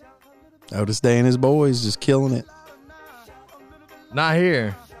 Otis Day and his boys just killing it. Not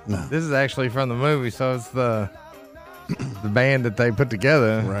here. No. This is actually from the movie, so it's the band that they put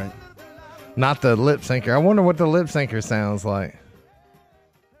together. Right. Not the lip syncer. I wonder what the lip syncer sounds like.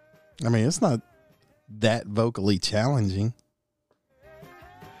 I mean, it's not that vocally challenging.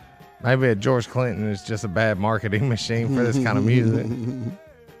 Maybe a George Clinton is just a bad marketing machine for this kind of music.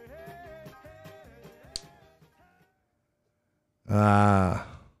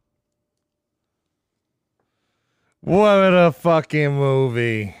 What a fucking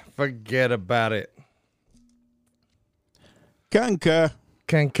movie. Forget about it. Gunka.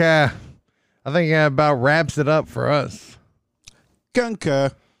 Kanka. I think that about wraps it up for us.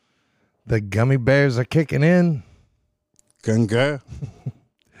 Gunka. The gummy bears are kicking in. Gunka.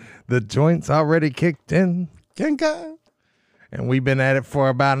 The joint's already kicked in. Gunka. And we've been at it for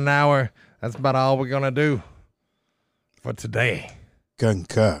about an hour. That's about all we're going to do for today.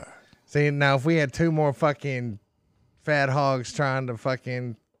 Gunka. See, now if we had two more fucking fat hogs trying to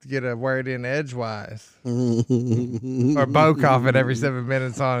fucking get a word in edgewise or bow cough it every 7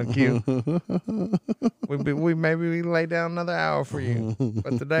 minutes on cue, we maybe lay down another hour for you.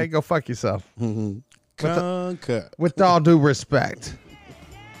 But today, go fuck yourself. Gunka. With all due respect.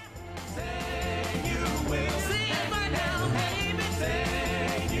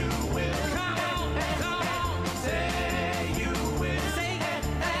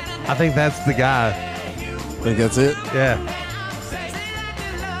 I think that's the guy. Think that's it? Yeah.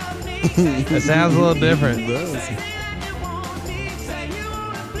 It sounds a little different. It does.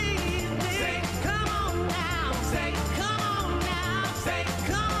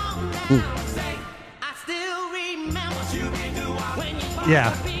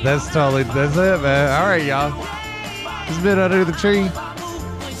 Yeah, that's it, man. All right, y'all. This has been Under the Tree.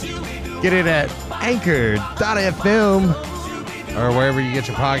 Get it at anchor.fm or wherever you get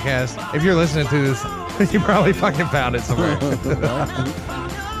your podcast. If you're listening to this, you probably fucking found it somewhere.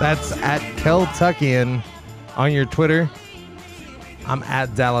 That's at Keltuckian on your Twitter. I'm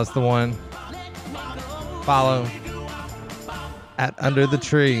at Dallas the One. Follow at Under the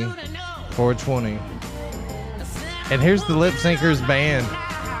Tree 420. And here's the Lip Syncers band.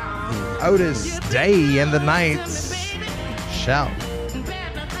 Otis Day and the Knights. Shout.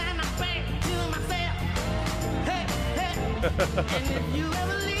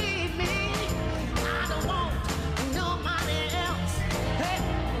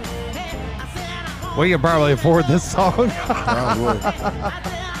 We can probably afford this song. Probably.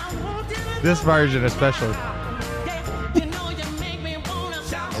 This version especially. They'd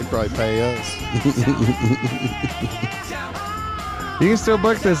probably pay us. You can still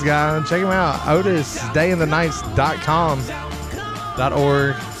book this guy. Check him out.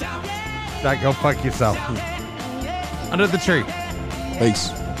 OtisDayinthenights.com.org. Go fuck yourself. Under the Tree.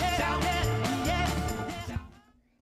 Peace.